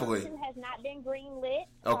 definitely. Season has not been greenlit.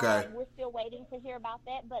 Okay. We're still waiting to hear about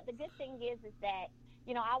that. But the good thing is that,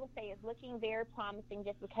 you know, I would say it's looking very promising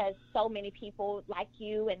just because so many people like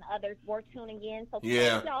you and others were tuning in. So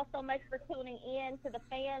thank y'all so much for tuning in. To the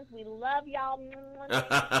fans, we love y'all.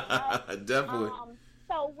 Definitely.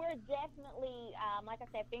 So we're definitely, like I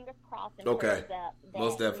said, fingers crossed and prayers up that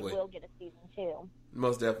most definitely. we will get a season 2.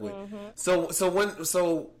 Most definitely.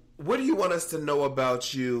 So what do you want us to know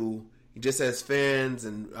about you, just as fans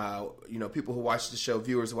and you know, people who watch the show,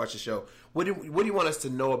 viewers who watch the show? What do you want us to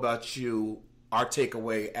know about you? Our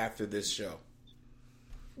takeaway after this show.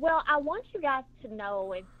 Well, I want you guys to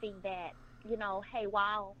know and see that, you know, hey,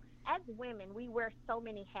 while as women we wear so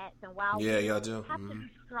many hats, and while y'all do. We have to be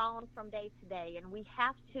strong from day to day, and we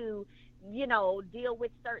have to, you know, deal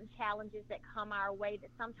with certain challenges that come our way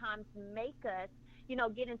that sometimes make us, you know,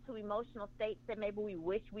 get into emotional states that maybe we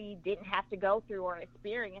wish we didn't have to go through or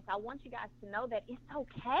experience. I want you guys to know that it's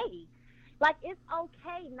okay. Like, it's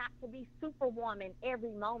okay not to be Superwoman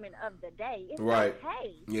every moment of the day. It's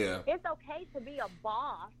okay. Yeah. It's okay to be a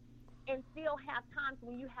boss and still have times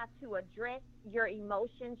when you have to address your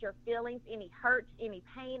emotions, your feelings, any hurt, any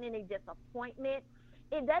pain, any disappointment.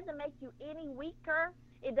 It doesn't make you any weaker.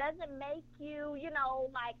 It doesn't make you, you know,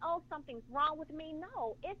 like, oh, something's wrong with me.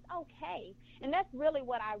 No, it's okay. And that's really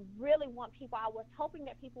what I really want people. I was hoping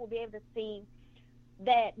that people will be able to see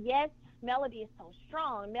that, yes, Melody is so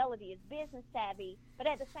strong. Melody is business savvy. But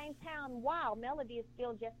at the same time, wow, Melody is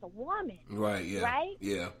still just a woman. Right, yeah. Right?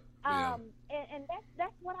 Yeah. And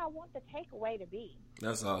that's what I want the takeaway to be.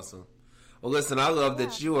 That's awesome. Well, listen, I love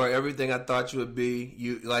that you are everything I thought you would be.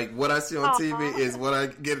 You, like, what I see on TV is what I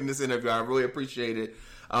get in this interview. I really appreciate it.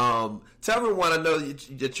 Tell everyone, I know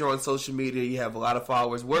that you're on social media. You have a lot of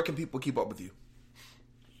followers. Where can people keep up with you?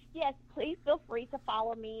 Yes, please feel free to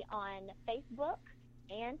follow me on Facebook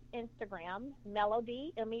and Instagram,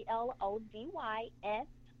 Melody, MELODY,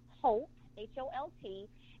 Holt, HOLT,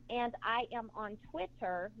 and I am on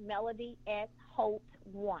Twitter, Melody S. Holt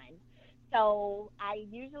 1. So I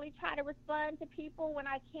usually try to respond to people when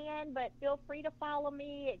I can, but feel free to follow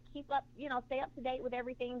me and keep up, you know, stay up to date with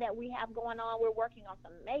everything that we have going on. We're working on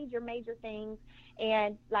some major things.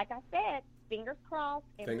 And like I said, fingers crossed.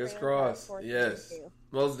 Fingers crossed. Yes.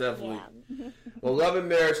 Most definitely. Yeah. Well, Love and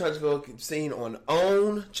Marriage Huntsville seen on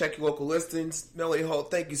OWN. Check your local listings. Melody Holt,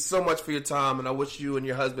 thank you so much for your time, and I wish you and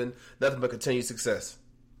your husband nothing but continued success.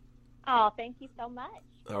 Oh, thank you so much.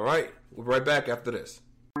 All right. We'll be right back after this.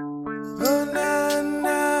 Oh, na,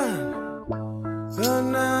 na. Oh,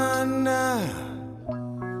 na, na.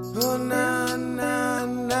 Oh, na, na,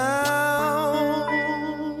 na.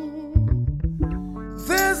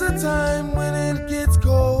 There's a time when it gets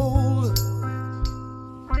cold,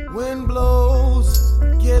 wind blows,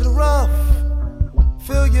 get rough,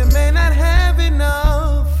 feel you may not have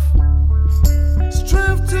enough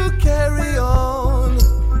strength to carry on.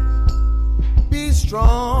 Be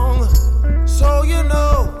strong, so you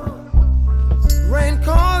know rain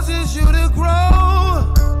causes you to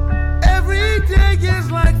grow. Every day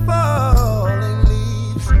is like falling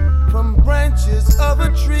leaves from branches of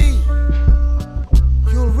a tree.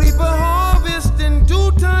 You'll reap a harvest in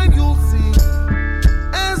due time, you'll see.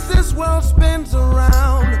 As this world spins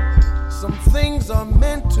around, are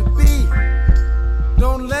meant to be.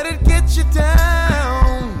 Don't let it get you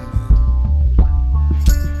down.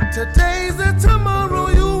 Today's the tomorrow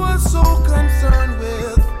you were so concerned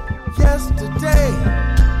with. Yesterday,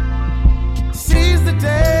 seize the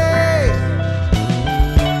day.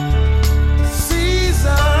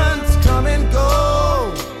 Seasons come and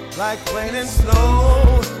go like rain and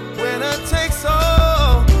snow. Winter takes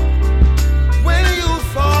all. When you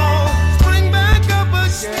fall, spring back up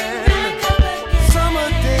again. Summer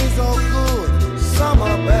days are good, some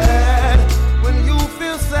are bad. When you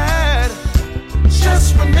feel sad,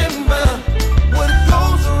 just remember what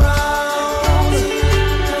goes around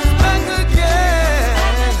comes back again.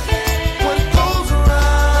 What goes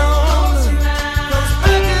around comes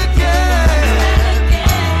back again.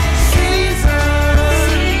 Seasons,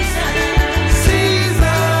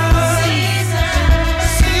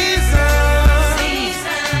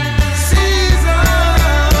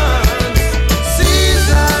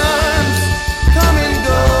 come and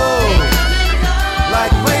go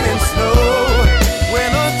like rain and snow.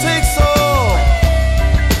 Winter takes all.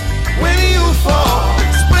 When you fall,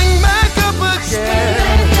 spring back up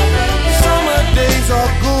again. Summer days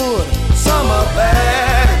are good, some are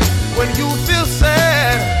bad. When you feel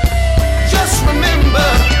sad, just remember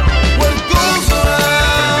what goes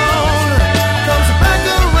around comes back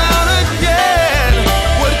around again.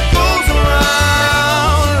 What goes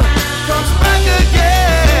around comes back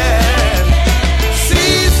again.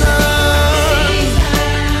 Seasons,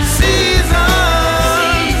 seasons,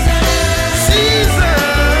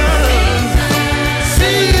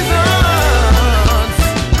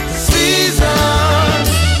 seasons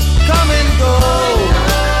come and go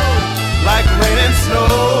like rain and snow.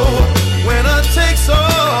 Winter takes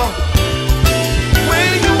all.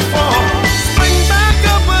 When you fall, spring back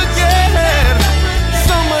up again.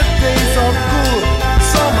 Summer days are good,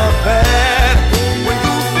 some are bad. When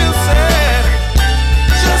you feel sad,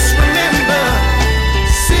 just remember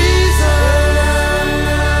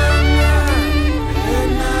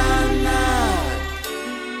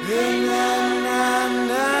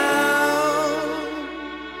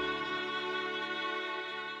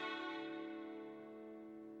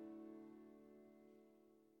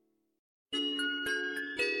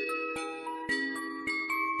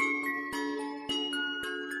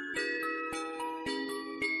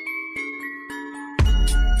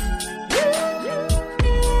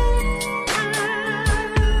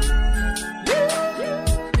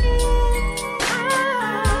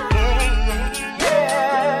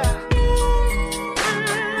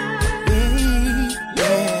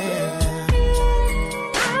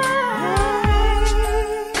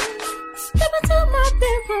step into my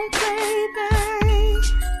bedroom, baby.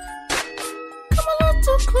 Come a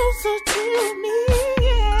little closer to me,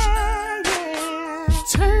 yeah.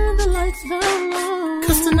 Turn the lights down low,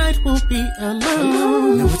 'cause tonight we'll be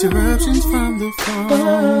alone. No interruptions from the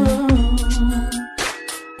phone.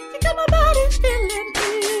 You got my body feeling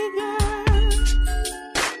eager,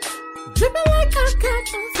 dripping like I got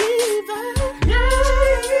a fever.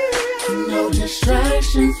 No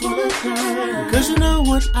distractions will occur, 'cause you know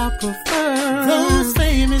what I prefer. Those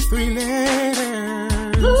famous three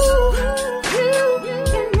letters. Ooh, you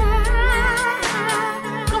and I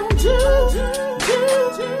gon' do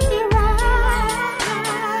it right.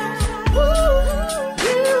 Ooh,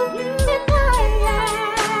 you and I,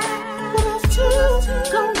 what else to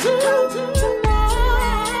gon' do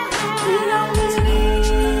tonight? We don't get it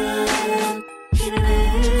in, get it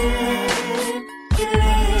in, get it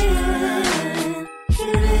in, get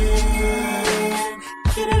it in,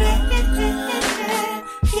 get it in,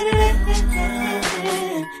 get it in,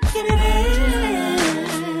 get it in,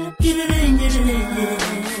 get it in, get it in.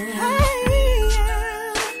 Hey,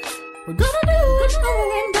 we're gonna do it over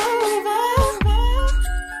and over.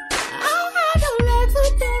 I'll have your legs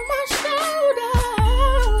within my shoulder.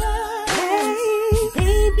 Hey,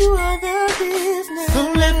 babe, you are the business. So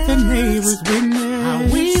let the neighbors witness how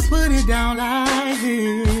we put it down like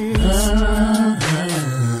this.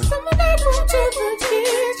 From the bedroom to the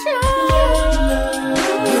kitchen,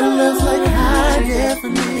 your love's like high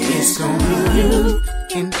definition. It's gonna be you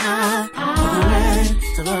and I for the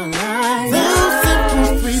rest of our lives. Those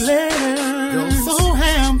simple three letters go so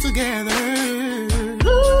ham together.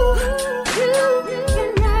 Ooh, you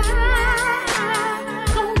and I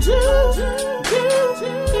gon' do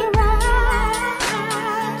it right.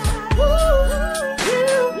 Ooh, you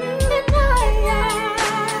and I,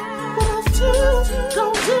 what else to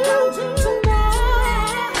gon' do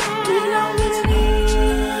tonight? We don't get it in,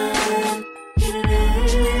 get it in,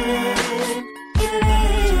 get it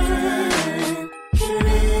in, get it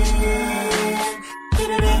in, get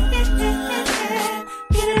it in, get it in.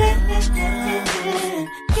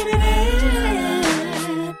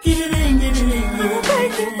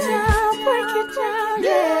 it down,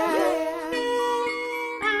 yeah.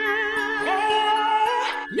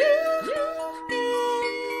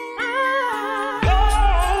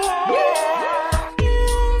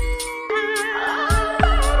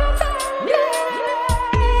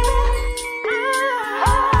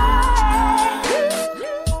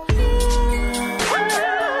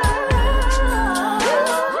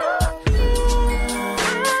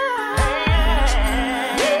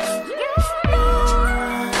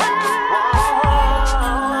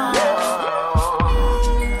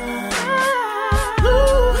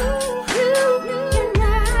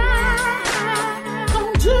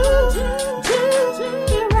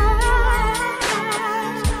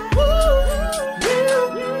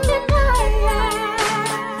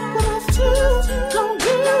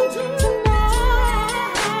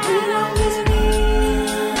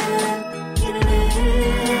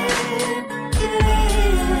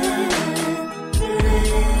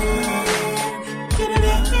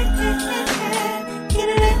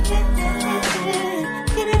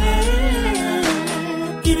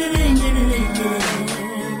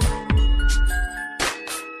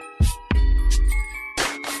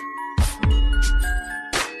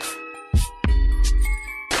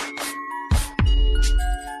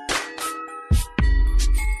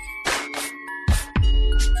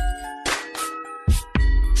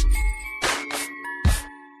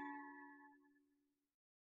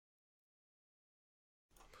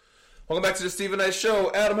 Welcome back to the Stephen Knight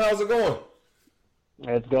Show. Adam, how's it going?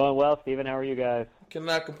 It's going well, Stephen. How are you guys?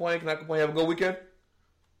 Cannot complain. Have a good weekend?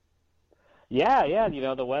 Yeah. You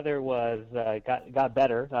know, the weather was got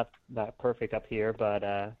better. Not perfect up here, but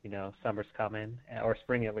you know, summer's coming, or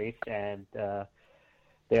spring at least, and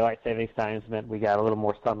daylight savings times meant we got a little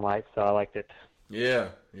more sunlight, so I liked it. Yeah.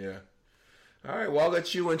 All right. Well, I'll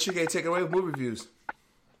let you and Chike take it away with movie reviews.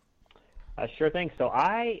 Sure thing. So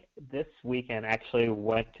I, this weekend, actually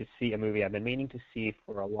went to see a movie I've been meaning to see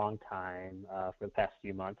for a long time, for the past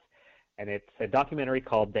few months, and it's a documentary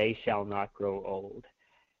called They Shall Not Grow Old.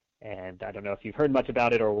 And I don't know if you've heard much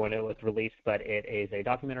about it or when it was released, but it is a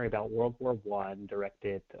documentary about World War I,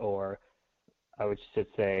 directed, or I should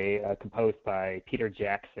say composed by Peter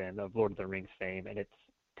Jackson of Lord of the Rings fame, and it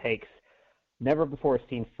takes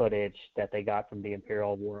never-before-seen footage that they got from the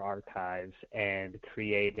Imperial War Archives and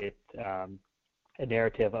created a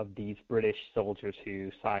narrative of these British soldiers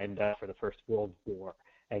who signed up for the First World War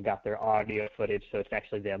and got their audio footage, so it's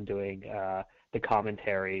actually them doing the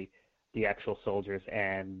commentary, the actual soldiers,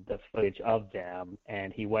 and the footage of them,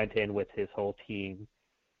 and he went in with his whole team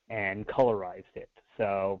and colorized it.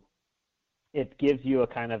 So it gives you a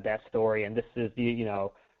kind of that story, and this is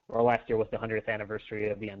or last year was the 100th anniversary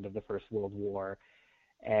of the end of the First World War,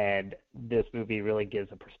 and this movie really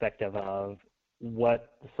gives a perspective of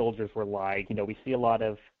what the soldiers were like. You know, we see a lot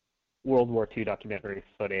of World War II documentary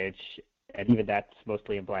footage, and even that's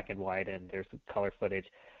mostly in black and white, and there's color footage.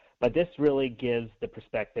 But this really gives the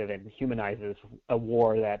perspective and humanizes a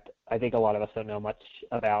war that I think a lot of us don't know much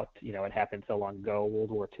about. You know, it happened so long ago,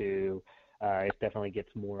 World War II. It definitely gets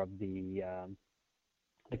more of the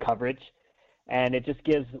coverage. And it just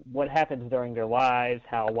gives what happens during their lives,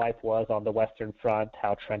 how life was on the Western Front,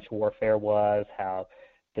 how trench warfare was, how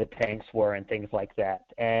the tanks were, and things like that.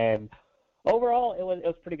 And overall, it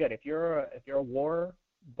was pretty good. If you're a war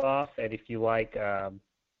buff and if you like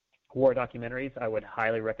war documentaries, I would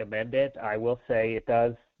highly recommend it. I will say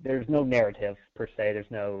there's no narrative per se. There's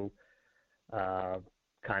no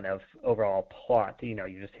kind of overall plot. You know,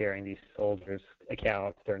 you're just hearing these soldiers'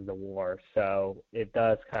 accounts during the war. So it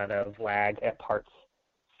does kind of lag at parts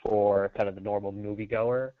for kind of the normal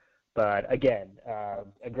moviegoer. But again,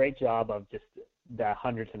 a great job of just the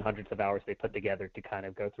hundreds and hundreds of hours they put together to kind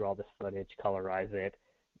of go through all this footage, colorize it,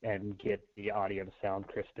 and get the audio to sound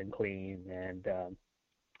crisp and clean. And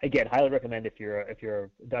again, highly recommend if you're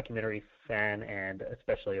a documentary fan and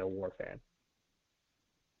especially a war fan.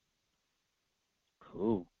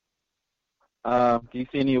 Cool. Do you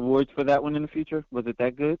see any awards for that one in the future? Was it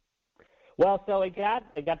that good? Well, so it got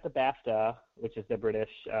the BAFTA, which is the British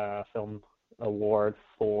Film Award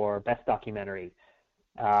for Best Documentary.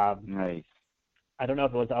 Nice. I don't know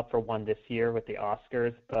if it was up for one this year with the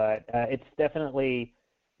Oscars, but it's definitely,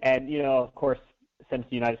 and you know, of course, since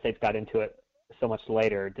the United States got into it so much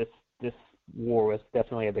later, this war was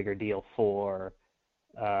definitely a bigger deal for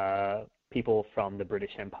people from the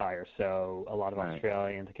British Empire. So a lot of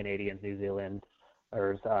Australians, Canadians, New Zealanders,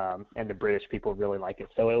 and the British people really like it.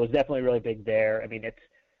 So it was definitely really big there. I mean,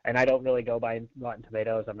 and I don't really go by Rotten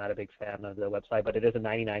Tomatoes. I'm not a big fan of the website, but it is a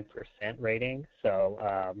 99% rating. So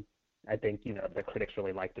I think, you know, the critics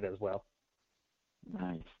really liked it as well.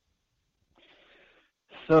 Nice.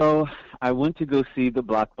 So I went to go see the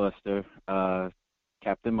blockbuster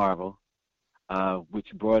Captain Marvel, which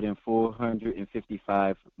brought in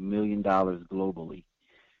 $455 million globally,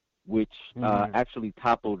 which actually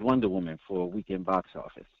toppled Wonder Woman for a weekend box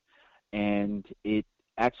office. And it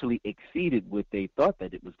actually exceeded what they thought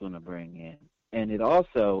that it was going to bring in. And it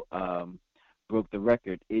also broke the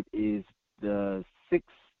record. It is the 6th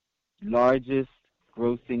largest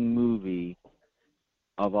grossing movie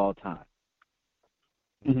of all time.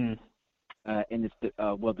 Mm-hmm. And it's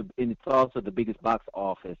and it's also the biggest box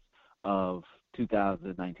office of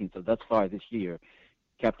 2019. So thus far this year,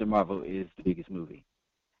 Captain Marvel is the biggest movie.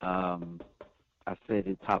 I said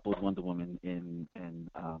it toppled Wonder Woman in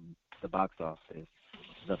the box office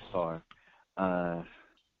thus far. I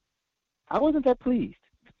wasn't that pleased.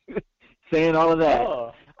 Saying all of that,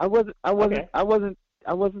 I wasn't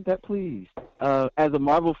that pleased. As a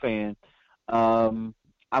Marvel fan,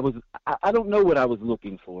 I don't know what I was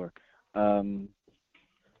looking for.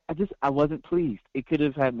 I wasn't pleased. It could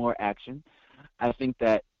have had more action. I think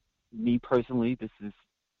that me personally, this is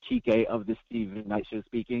Chike of the Stephen Knight Show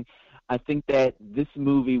speaking, I think that this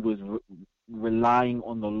movie was relying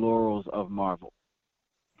on the laurels of Marvel.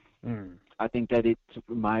 I think that in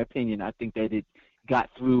my opinion, I think that it got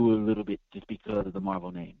through a little bit just because of the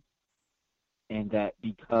Marvel name. And that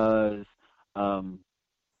because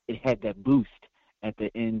it had that boost at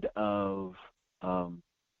the end of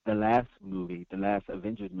the last movie, the last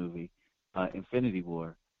Avengers movie, Infinity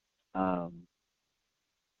War,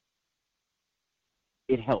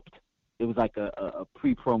 it helped. It was like a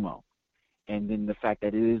pre-promo. And then the fact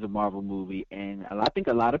that it is a Marvel movie, and I think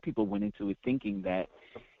a lot of people went into it thinking that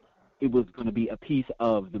it was going to be a piece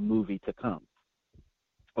of the movie to come,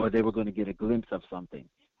 or they were going to get a glimpse of something.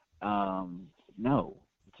 No,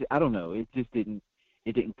 I don't know. It just didn't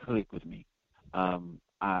click with me.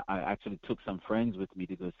 I actually took some friends with me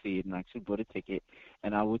to go see it, and I actually bought a ticket.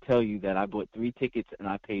 And I will tell you that I bought 3 tickets, and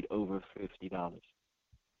I paid over $50.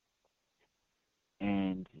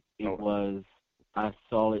 And I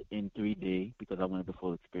saw it in 3D because I wanted the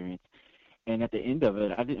full experience. And at the end of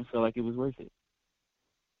it, I didn't feel like it was worth it.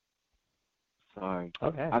 Sorry.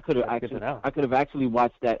 Okay. I could have actually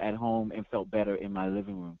watched that at home and felt better in my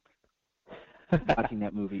living room watching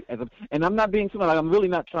that movie. And I'm not being too much. Like, I'm really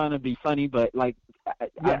not trying to be funny, but like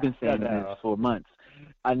I've been saying this for months.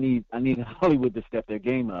 I need Hollywood to step their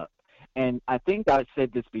game up. And I think I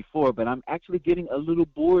said this before, but I'm actually getting a little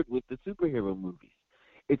bored with the superhero movies.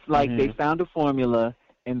 It's like they found a formula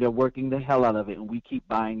and they're working the hell out of it, and we keep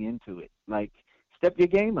buying into it. Like, step your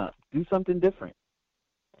game up. Do something different.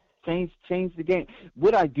 Change the game.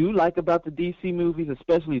 What I do like about the DC movies,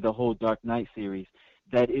 especially the whole Dark Knight series,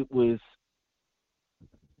 that it was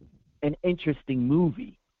an interesting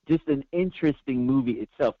movie. Just an interesting movie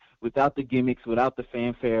itself, without the gimmicks, without the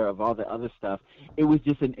fanfare of all the other stuff. It was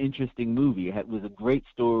just an interesting movie. It was a great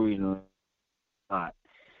story and a lot.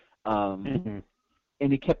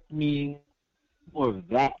 And it kept me more of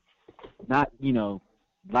that, not,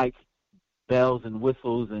 lights, bells and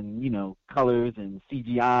whistles and, colors and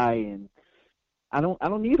CGI, and I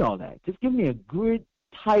don't need all that. Just give me a good,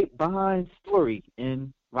 tight behind story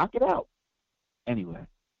and rock it out. Anyway,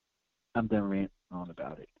 I'm done ranting on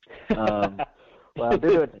about it. Well, due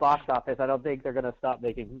to its box office, I don't think they're going to stop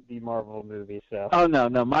making the Marvel movies. So. Oh no,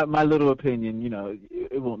 my little opinion,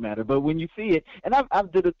 it won't matter. But when you see it, and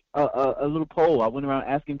I've did a little poll. I went around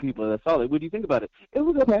asking people that saw it, what do you think about it? It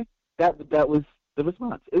was okay. That was the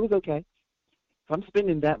response. It was okay. If I'm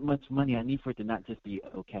spending that much money, I need for it to not just be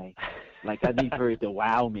okay. Like, I need for it to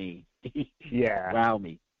wow me. Yeah. Wow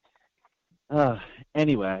me.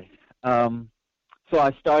 Anyway, so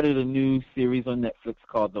I started a new series on Netflix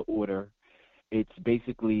called The Order. It's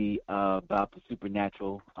basically about the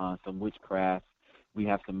supernatural, some witchcraft. We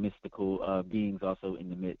have some mystical beings also in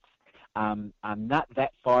the midst. I'm not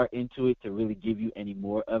that far into it to really give you any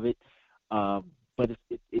more of it, but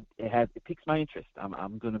it piques my interest.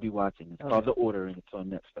 I'm going to be watching. It's called The Order, and it's on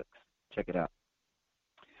Netflix. Check it out.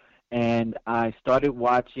 And I started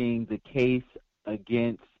watching The Case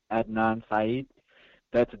Against Adnan Syed.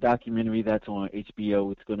 That's a documentary that's on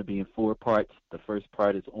HBO. It's going to be in 4 parts. The first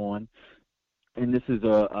part is on. And this is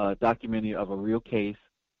a documentary of a real case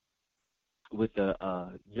with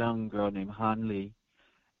a young girl named Han Lee,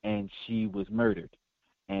 and she was murdered.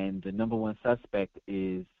 And the number one suspect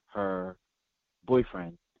is her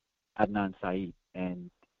boyfriend, Adnan Syed. And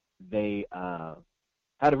they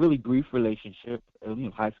had a really brief relationship,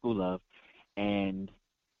 high school love, and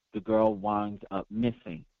the girl wound up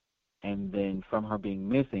missing. And then from her being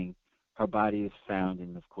missing, her body is found,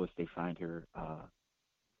 and of course they find her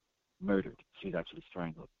murdered. She was actually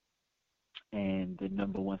strangled. and the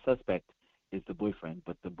number one suspect is the boyfriend,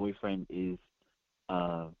 but the boyfriend is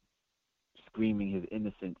screaming his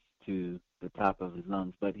innocence to the top of his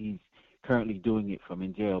lungs, but he's currently doing it from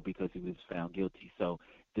in jail because he was found guilty. So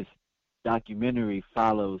this documentary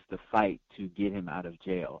follows the fight to get him out of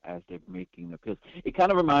jail as they're making the appeals. It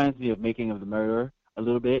kind of reminds me of Making of the Murderer a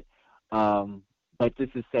little bit, but this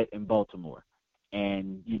is set in Baltimore.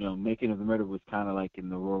 And, you know, Making of the Murderer was kind of like in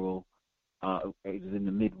the rural, it was in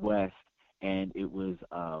the Midwest, and it was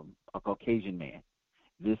a Caucasian man.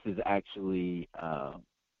 This is actually a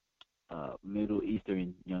Middle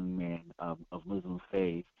Eastern young man of Muslim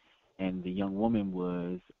faith, and the young woman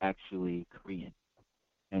was actually Korean.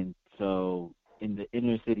 And so in the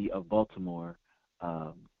inner city of Baltimore,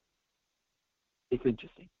 it's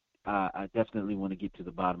interesting. I definitely want to get to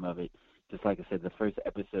the bottom of it. Just like I said, the first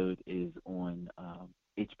episode is on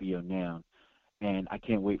HBO now, and I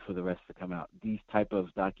can't wait for the rest to come out. These type of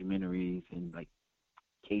documentaries and like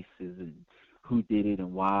cases and who did it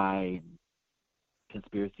and why and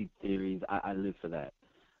conspiracy theories, I live for that.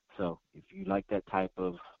 So if you like that type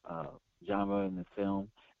of genre in the film,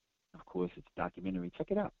 of course it's a documentary,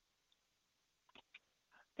 check it out.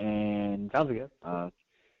 And sounds good. I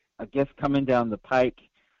guess coming down the pike,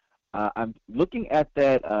 I'm looking at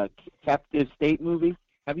that Captive State movie.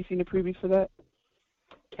 Have you seen the previews for that?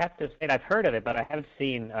 Captive State, I've heard of it, but I haven't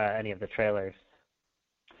seen any of the trailers.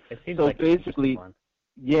 It seems so like basically,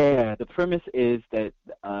 yeah, the premise is that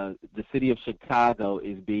the city of Chicago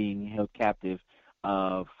is being held captive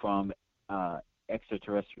from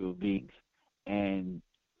extraterrestrial beings, and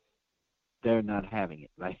they're not having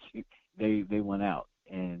it. Like they went out,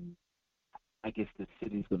 and I guess the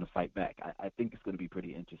city's going to fight back. I think it's going to be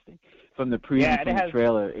pretty interesting. From the preview, from the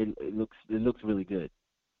trailer, it looks really good.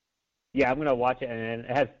 Yeah, I'm going to watch it, and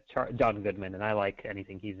it has John Goodman, and I like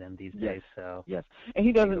anything he's in these days. So yes, and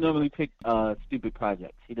he doesn't normally pick stupid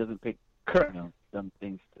projects. He doesn't pick dumb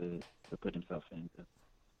things to put himself into.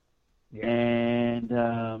 Yeah.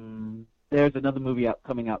 And there's another movie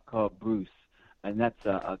coming out called Bruce, and that's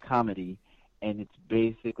a comedy, and it's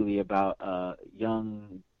basically about a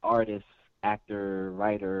young artist, actor,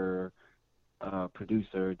 writer,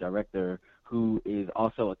 producer, director, who is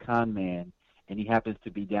also a con man, and he happens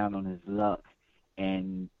to be down on his luck,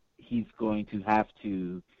 and he's going to have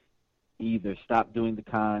to either stop doing the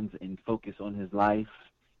cons and focus on his life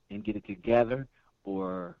and get it together,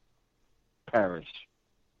 or perish.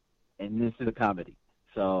 And this is a comedy.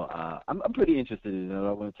 So I'm pretty interested in it.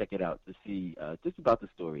 I want to check it out to see just about the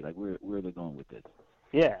story, like where they're going with this.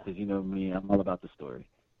 Yeah. Because you know me, I'm all about the story.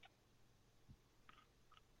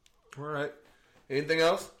 All right. Anything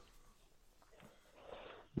else?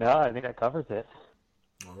 No, I think that covers it.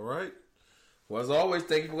 All right. Well, as always,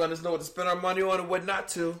 thank you for letting us know what to spend our money on and what not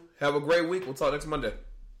to. Have a great week. We'll talk next Monday.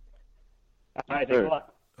 All right. Thanks a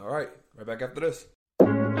lot. All right. Right back after this.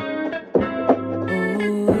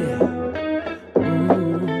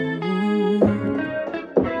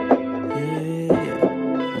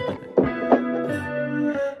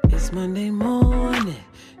 It's Monday morning.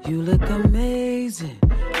 You look amazing.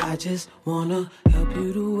 I just wanna help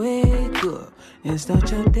you to wake up and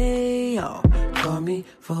start your day off. Call me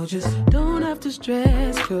for just don't have to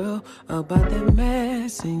stress, girl, about that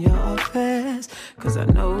mess in your office. Cause I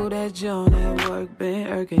know that John at work been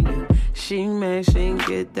irking you. She mad, she ain't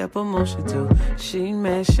get that promotion too. She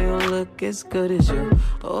mad, she don't look as good as you.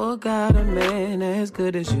 Oh, got a man as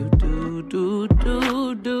good as you. Do.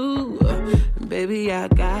 Baby, I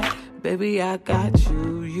got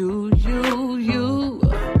you.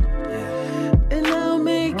 And I'll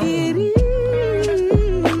make it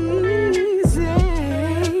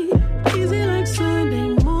easy like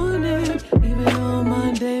Sunday morning, even on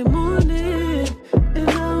Monday morning. And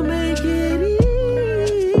I'll make it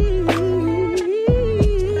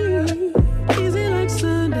easy like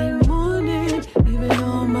Sunday morning, even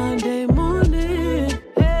on Monday morning.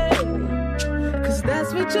 Hey, cause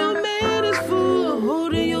that's what your man is for,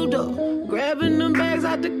 holding your door, grabbing them bags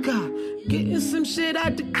out the car, getting some shit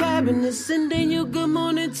out the cabinet, sending you good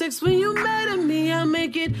morning text when you mad at me. I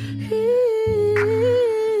make it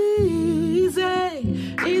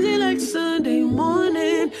easy like Sunday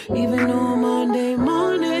morning, even on Monday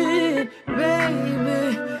morning,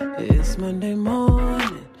 baby. It's Monday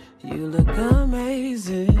morning, you look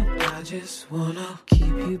amazing. I just wanna keep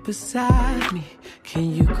you beside me.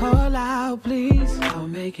 Can you call out, please? I'll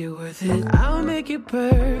make it worth it. I'll make it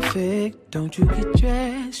perfect. Don't you get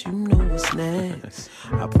dressed, you know what's next.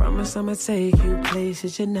 I promise I'ma take you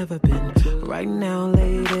places you've never been. Right now,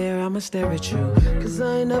 lay there, I'ma stare at you. Cause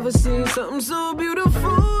I ain't never seen something so beautiful,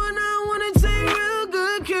 and I wanna take real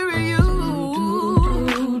good care of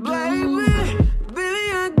you, baby.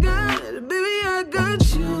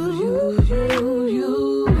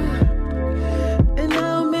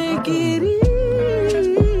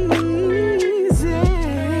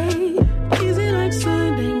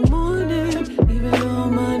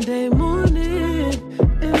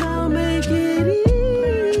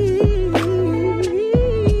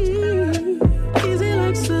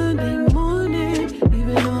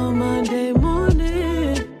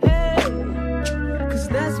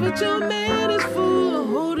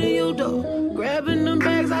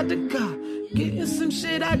 Getting some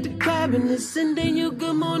shit out the cabinet, sending you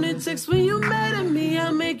good morning text when you mad at me.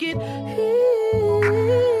 I make it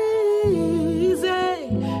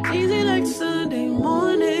easy like Sunday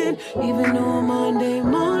morning, even on Monday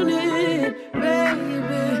morning,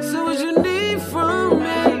 baby. So what you need from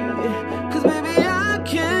me? 'Cause baby I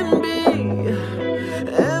can be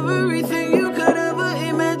everything you could ever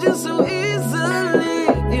imagine so easily.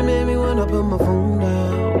 You made me wanna put my phone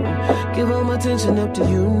down, give all my attention up to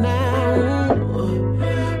you now.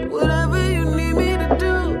 Whatever you need me to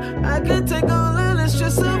do, I can take all of the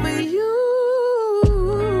stress over you.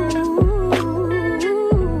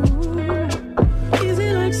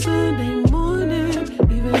 Easy like Sunday morning,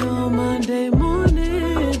 even on Monday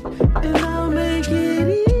morning, and I'll make it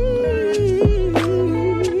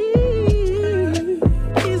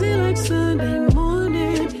easy like Sunday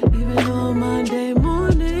morning, even on Monday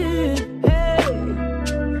morning. Hey,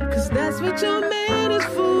 'cause that's what your man is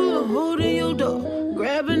for, holding your door,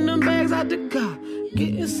 grabbing them bags out the car,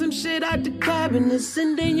 getting some shit out the cabinet,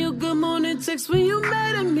 sending you good morning text when you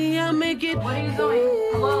mad at me. I make it. What are you doing?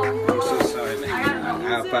 Hello? I'm so sorry, man.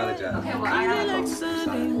 I apologize. Okay, well, I like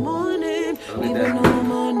Sunday morning, even on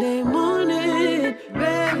Monday morning,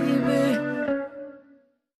 baby.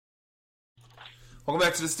 Welcome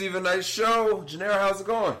back to the Stephen Knight Show. Janera, how's it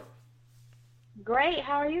going? Great.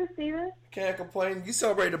 How are you, Steven? Can't complain. You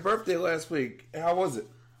celebrated a birthday last week. How was it?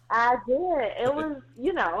 I did. It was,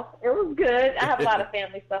 it was good. I have a lot of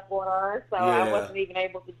family stuff going on, so I wasn't even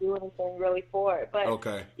able to do anything really for it. But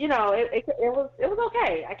okay, it was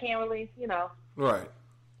okay. I can't really, right.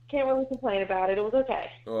 Can't really complain about it. It was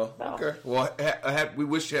okay. Well, so. Okay. Well, we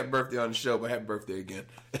wish you had birthday on the show, but happy birthday again.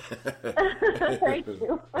 Thank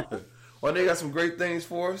you. Well, they got some great things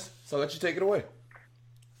for us, so I'll let you take it away.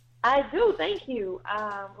 I do. Thank you.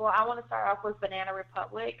 Well, I want to start off with Banana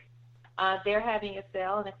Republic. They're having a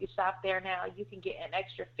sale, and if you shop there now, you can get an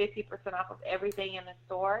extra 50% off of everything in the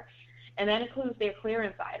store, and that includes their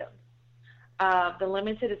clearance items. The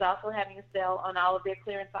Limited is also having a sale on all of their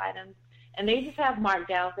clearance items, and they just have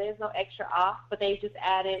markdowns. There's no extra off, but they just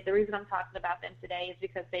added, the reason I'm talking about them today is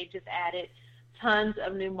because they just added tons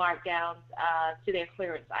of new markdowns to their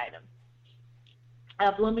clearance items.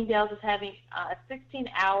 Bloomingdale's is having a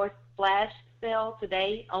 16-hour flash sale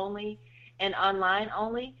today only and online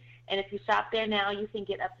only. And if you shop there now, you can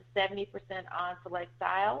get up to 70% on select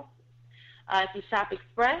styles. If you shop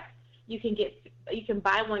Express, you can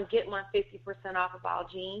buy one, get one 50% off of all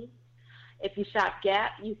jeans. If you shop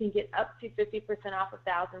Gap, you can get up to 50% off of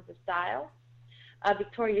thousands of styles.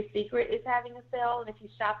 Victoria's Secret is having a sale, and if you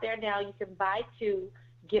shop there now, you can buy two,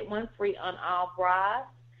 get one free on all bras.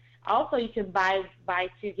 Also, you can buy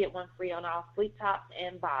two, get one free on all sleep tops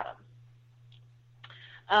and bottoms.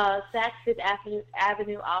 Saks Fifth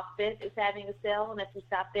Avenue off Fifth is having a sale, and if you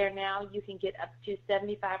shop there now, you can get up to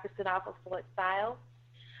 75% off of select styles.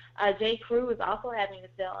 J. Crew is also having a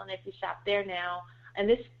sale, and if you shop there now, and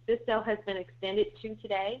this sale has been extended to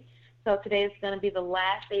today, so today is going to be the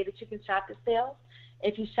last day that you can shop the sale.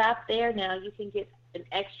 If you shop there now, you can get an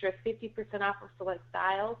extra 50% off of select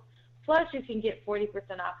styles, plus you can get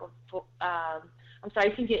 40% off of,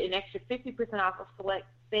 you can get an extra 50% off of select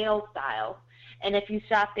sale styles. And if you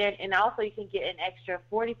shop there, and also you can get an extra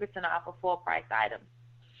 40% off of full price items.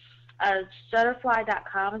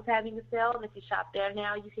 Shutterfly.com is having a sale, and if you shop there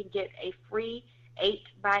now, you can get a free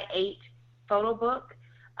 8x8 photo book.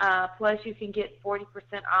 Plus you can get 40%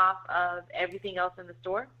 off of everything else in the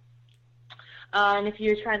store. And if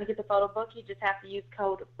you're trying to get the photo book, you just have to use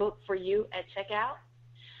code BOOK4YOU at checkout.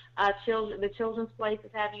 The Children's Place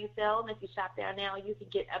is having a sale, and if you shop there now, you can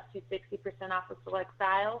get up to 60% off of select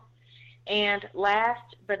styles. And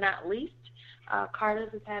last but not least,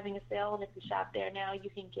 Carter's is having a sale, and if you shop there now,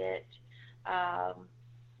 you can get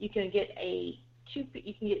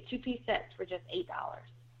two-piece sets for just $8.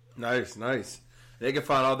 Nice. They can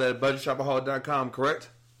find all that at budgetshopaholic.com,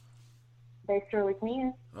 correct? They surely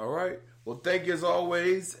can. All right. Well, thank you as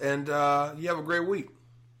always, and you have a great week.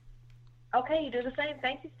 Okay, you do the same.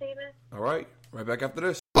 Thank you, Steven. All right. Right back after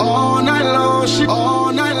this. All night long, she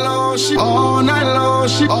all night long, she all night long,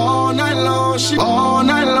 she all night long, she all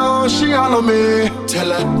night long, she all on me. Tell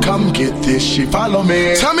her, come get this, she follow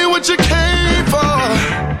me. Tell me what you came for.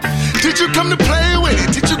 Did you come to play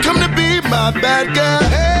with? Did you come to be my bad girl?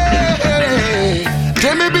 Hey,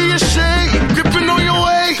 let me be your shade, gripping on your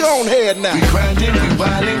waist. Go on ahead now. We grinding, we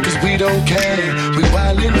wildin', cause we don't care. We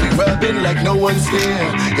wildin', we rubbing like no one's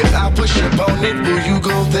here. If I push up on it, will you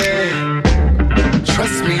go there?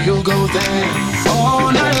 Trust me, you'll go there.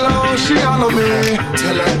 All night long, she all on me.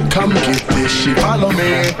 Tell her, come get this, she follow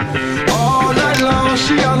me. All night long. long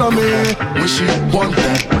she all on me. When she want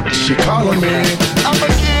that, she call on me. I'ma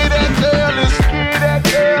get that girl, let's get that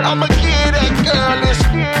girl. I'ma get that girl, let's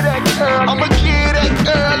get that girl. I'ma get that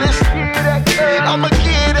girl, let's get that girl. I'ma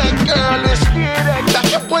get that girl, let's get that girl.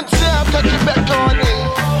 Back up one time, cut it back on it.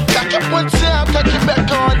 Back up one time, cut it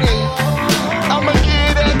back on it. I'ma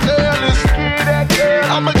get that girl, let's get that girl.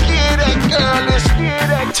 I'ma get that girl, let's get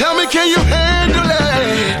that girl. Tell me, can you handle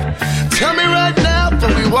it? Tell me right now,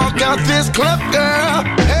 before we walk out this club, girl.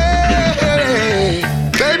 Hey,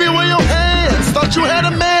 baby, where your hands? Thought you had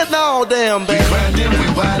a man, no, damn, baby. We grindin', we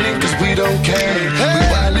wildin', cause we don't care. Hey. We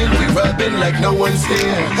wildin', we rubbin' like no one's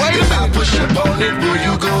here. Wait, if I push up on it, will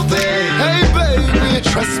you go there? Hey, baby,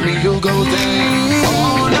 trust me, you'll go there.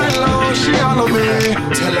 All night long, she all on me.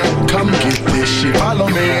 Tell her, come get this, she follow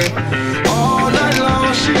me. All night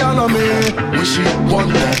long, she all on me. When she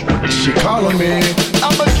want that, she call on me.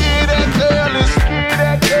 I'ma get that girl, let's get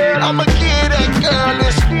that girl. I'ma get that girl,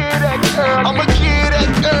 let's get that girl. I'ma get that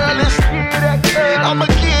girl, let's get that girl. I'ma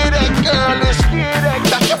get that girl, let's get that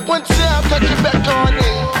girl. Back up one time, cut it back on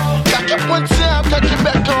it. Back up one time, cut it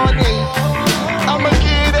back on it. I'ma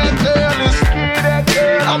get that girl, let's get that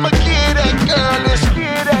girl. I'ma get that girl, let's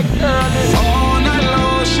get that girl. All night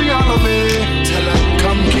long, she all on me. Tell her,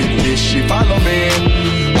 come get this, she follow me.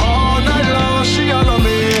 All night long, she all on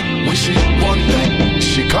me. When she want that,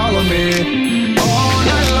 she call on me. All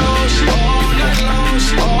night long, she all night long,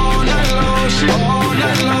 she all night long, she all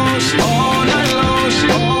night long, she all night long, she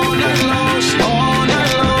all night long, she all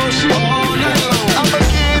night long, she all night long. I'ma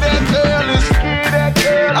get that girl, let's get that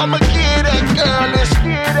girl. I'ma get that girl, let's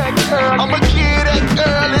get that girl. I'ma get that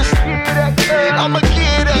girl, let's get that girl. I'ma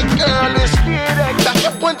get that girl, let's get that girl. Back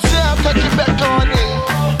up one time, cut it back on it.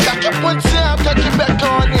 Back up one time, cut it back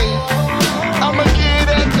on it. I'ma get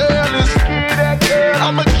that girl, let's get that girl.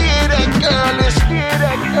 I'ma get that girl, let's get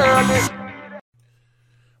that girl.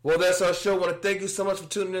 Well, that's our show. I want to thank you so much for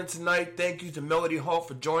tuning in tonight. Thank you to Melody Holt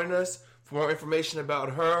for joining us. For more information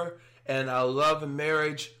about her and our love and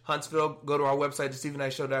marriage, Huntsville, go to our website,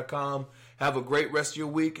 thestephennightshow.com. Have a great rest of your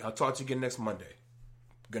week. I'll talk to you again next Monday.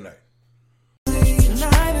 Good night.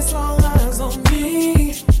 Tonight, as long as on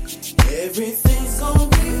me, everything's gonna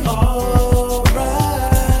be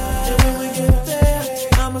alright. And when we get there,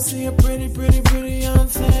 I'ma see a pretty, pretty, pretty young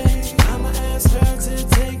thing. I'ma ask her to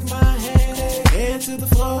take my hand, head to the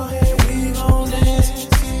floor, we gon' dance.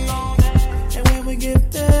 And when we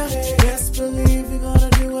get there, best believe we're gonna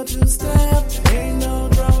do a two-step. Ain't no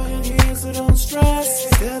drama in here, so don't stress.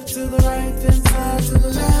 Step to the right, then side to the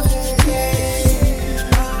left. Yeah.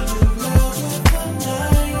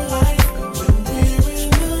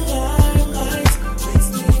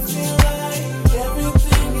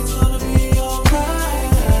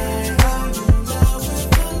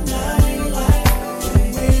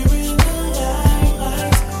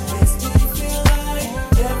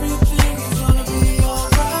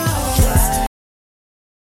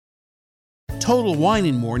 Total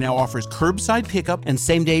Wine & More now offers curbside pickup and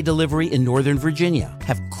same-day delivery in Northern Virginia.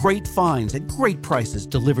 Have great finds at great prices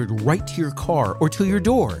delivered right to your car or to your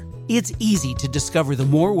door. It's easy to discover the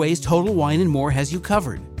more ways Total Wine & More has you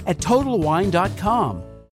covered at TotalWine.com.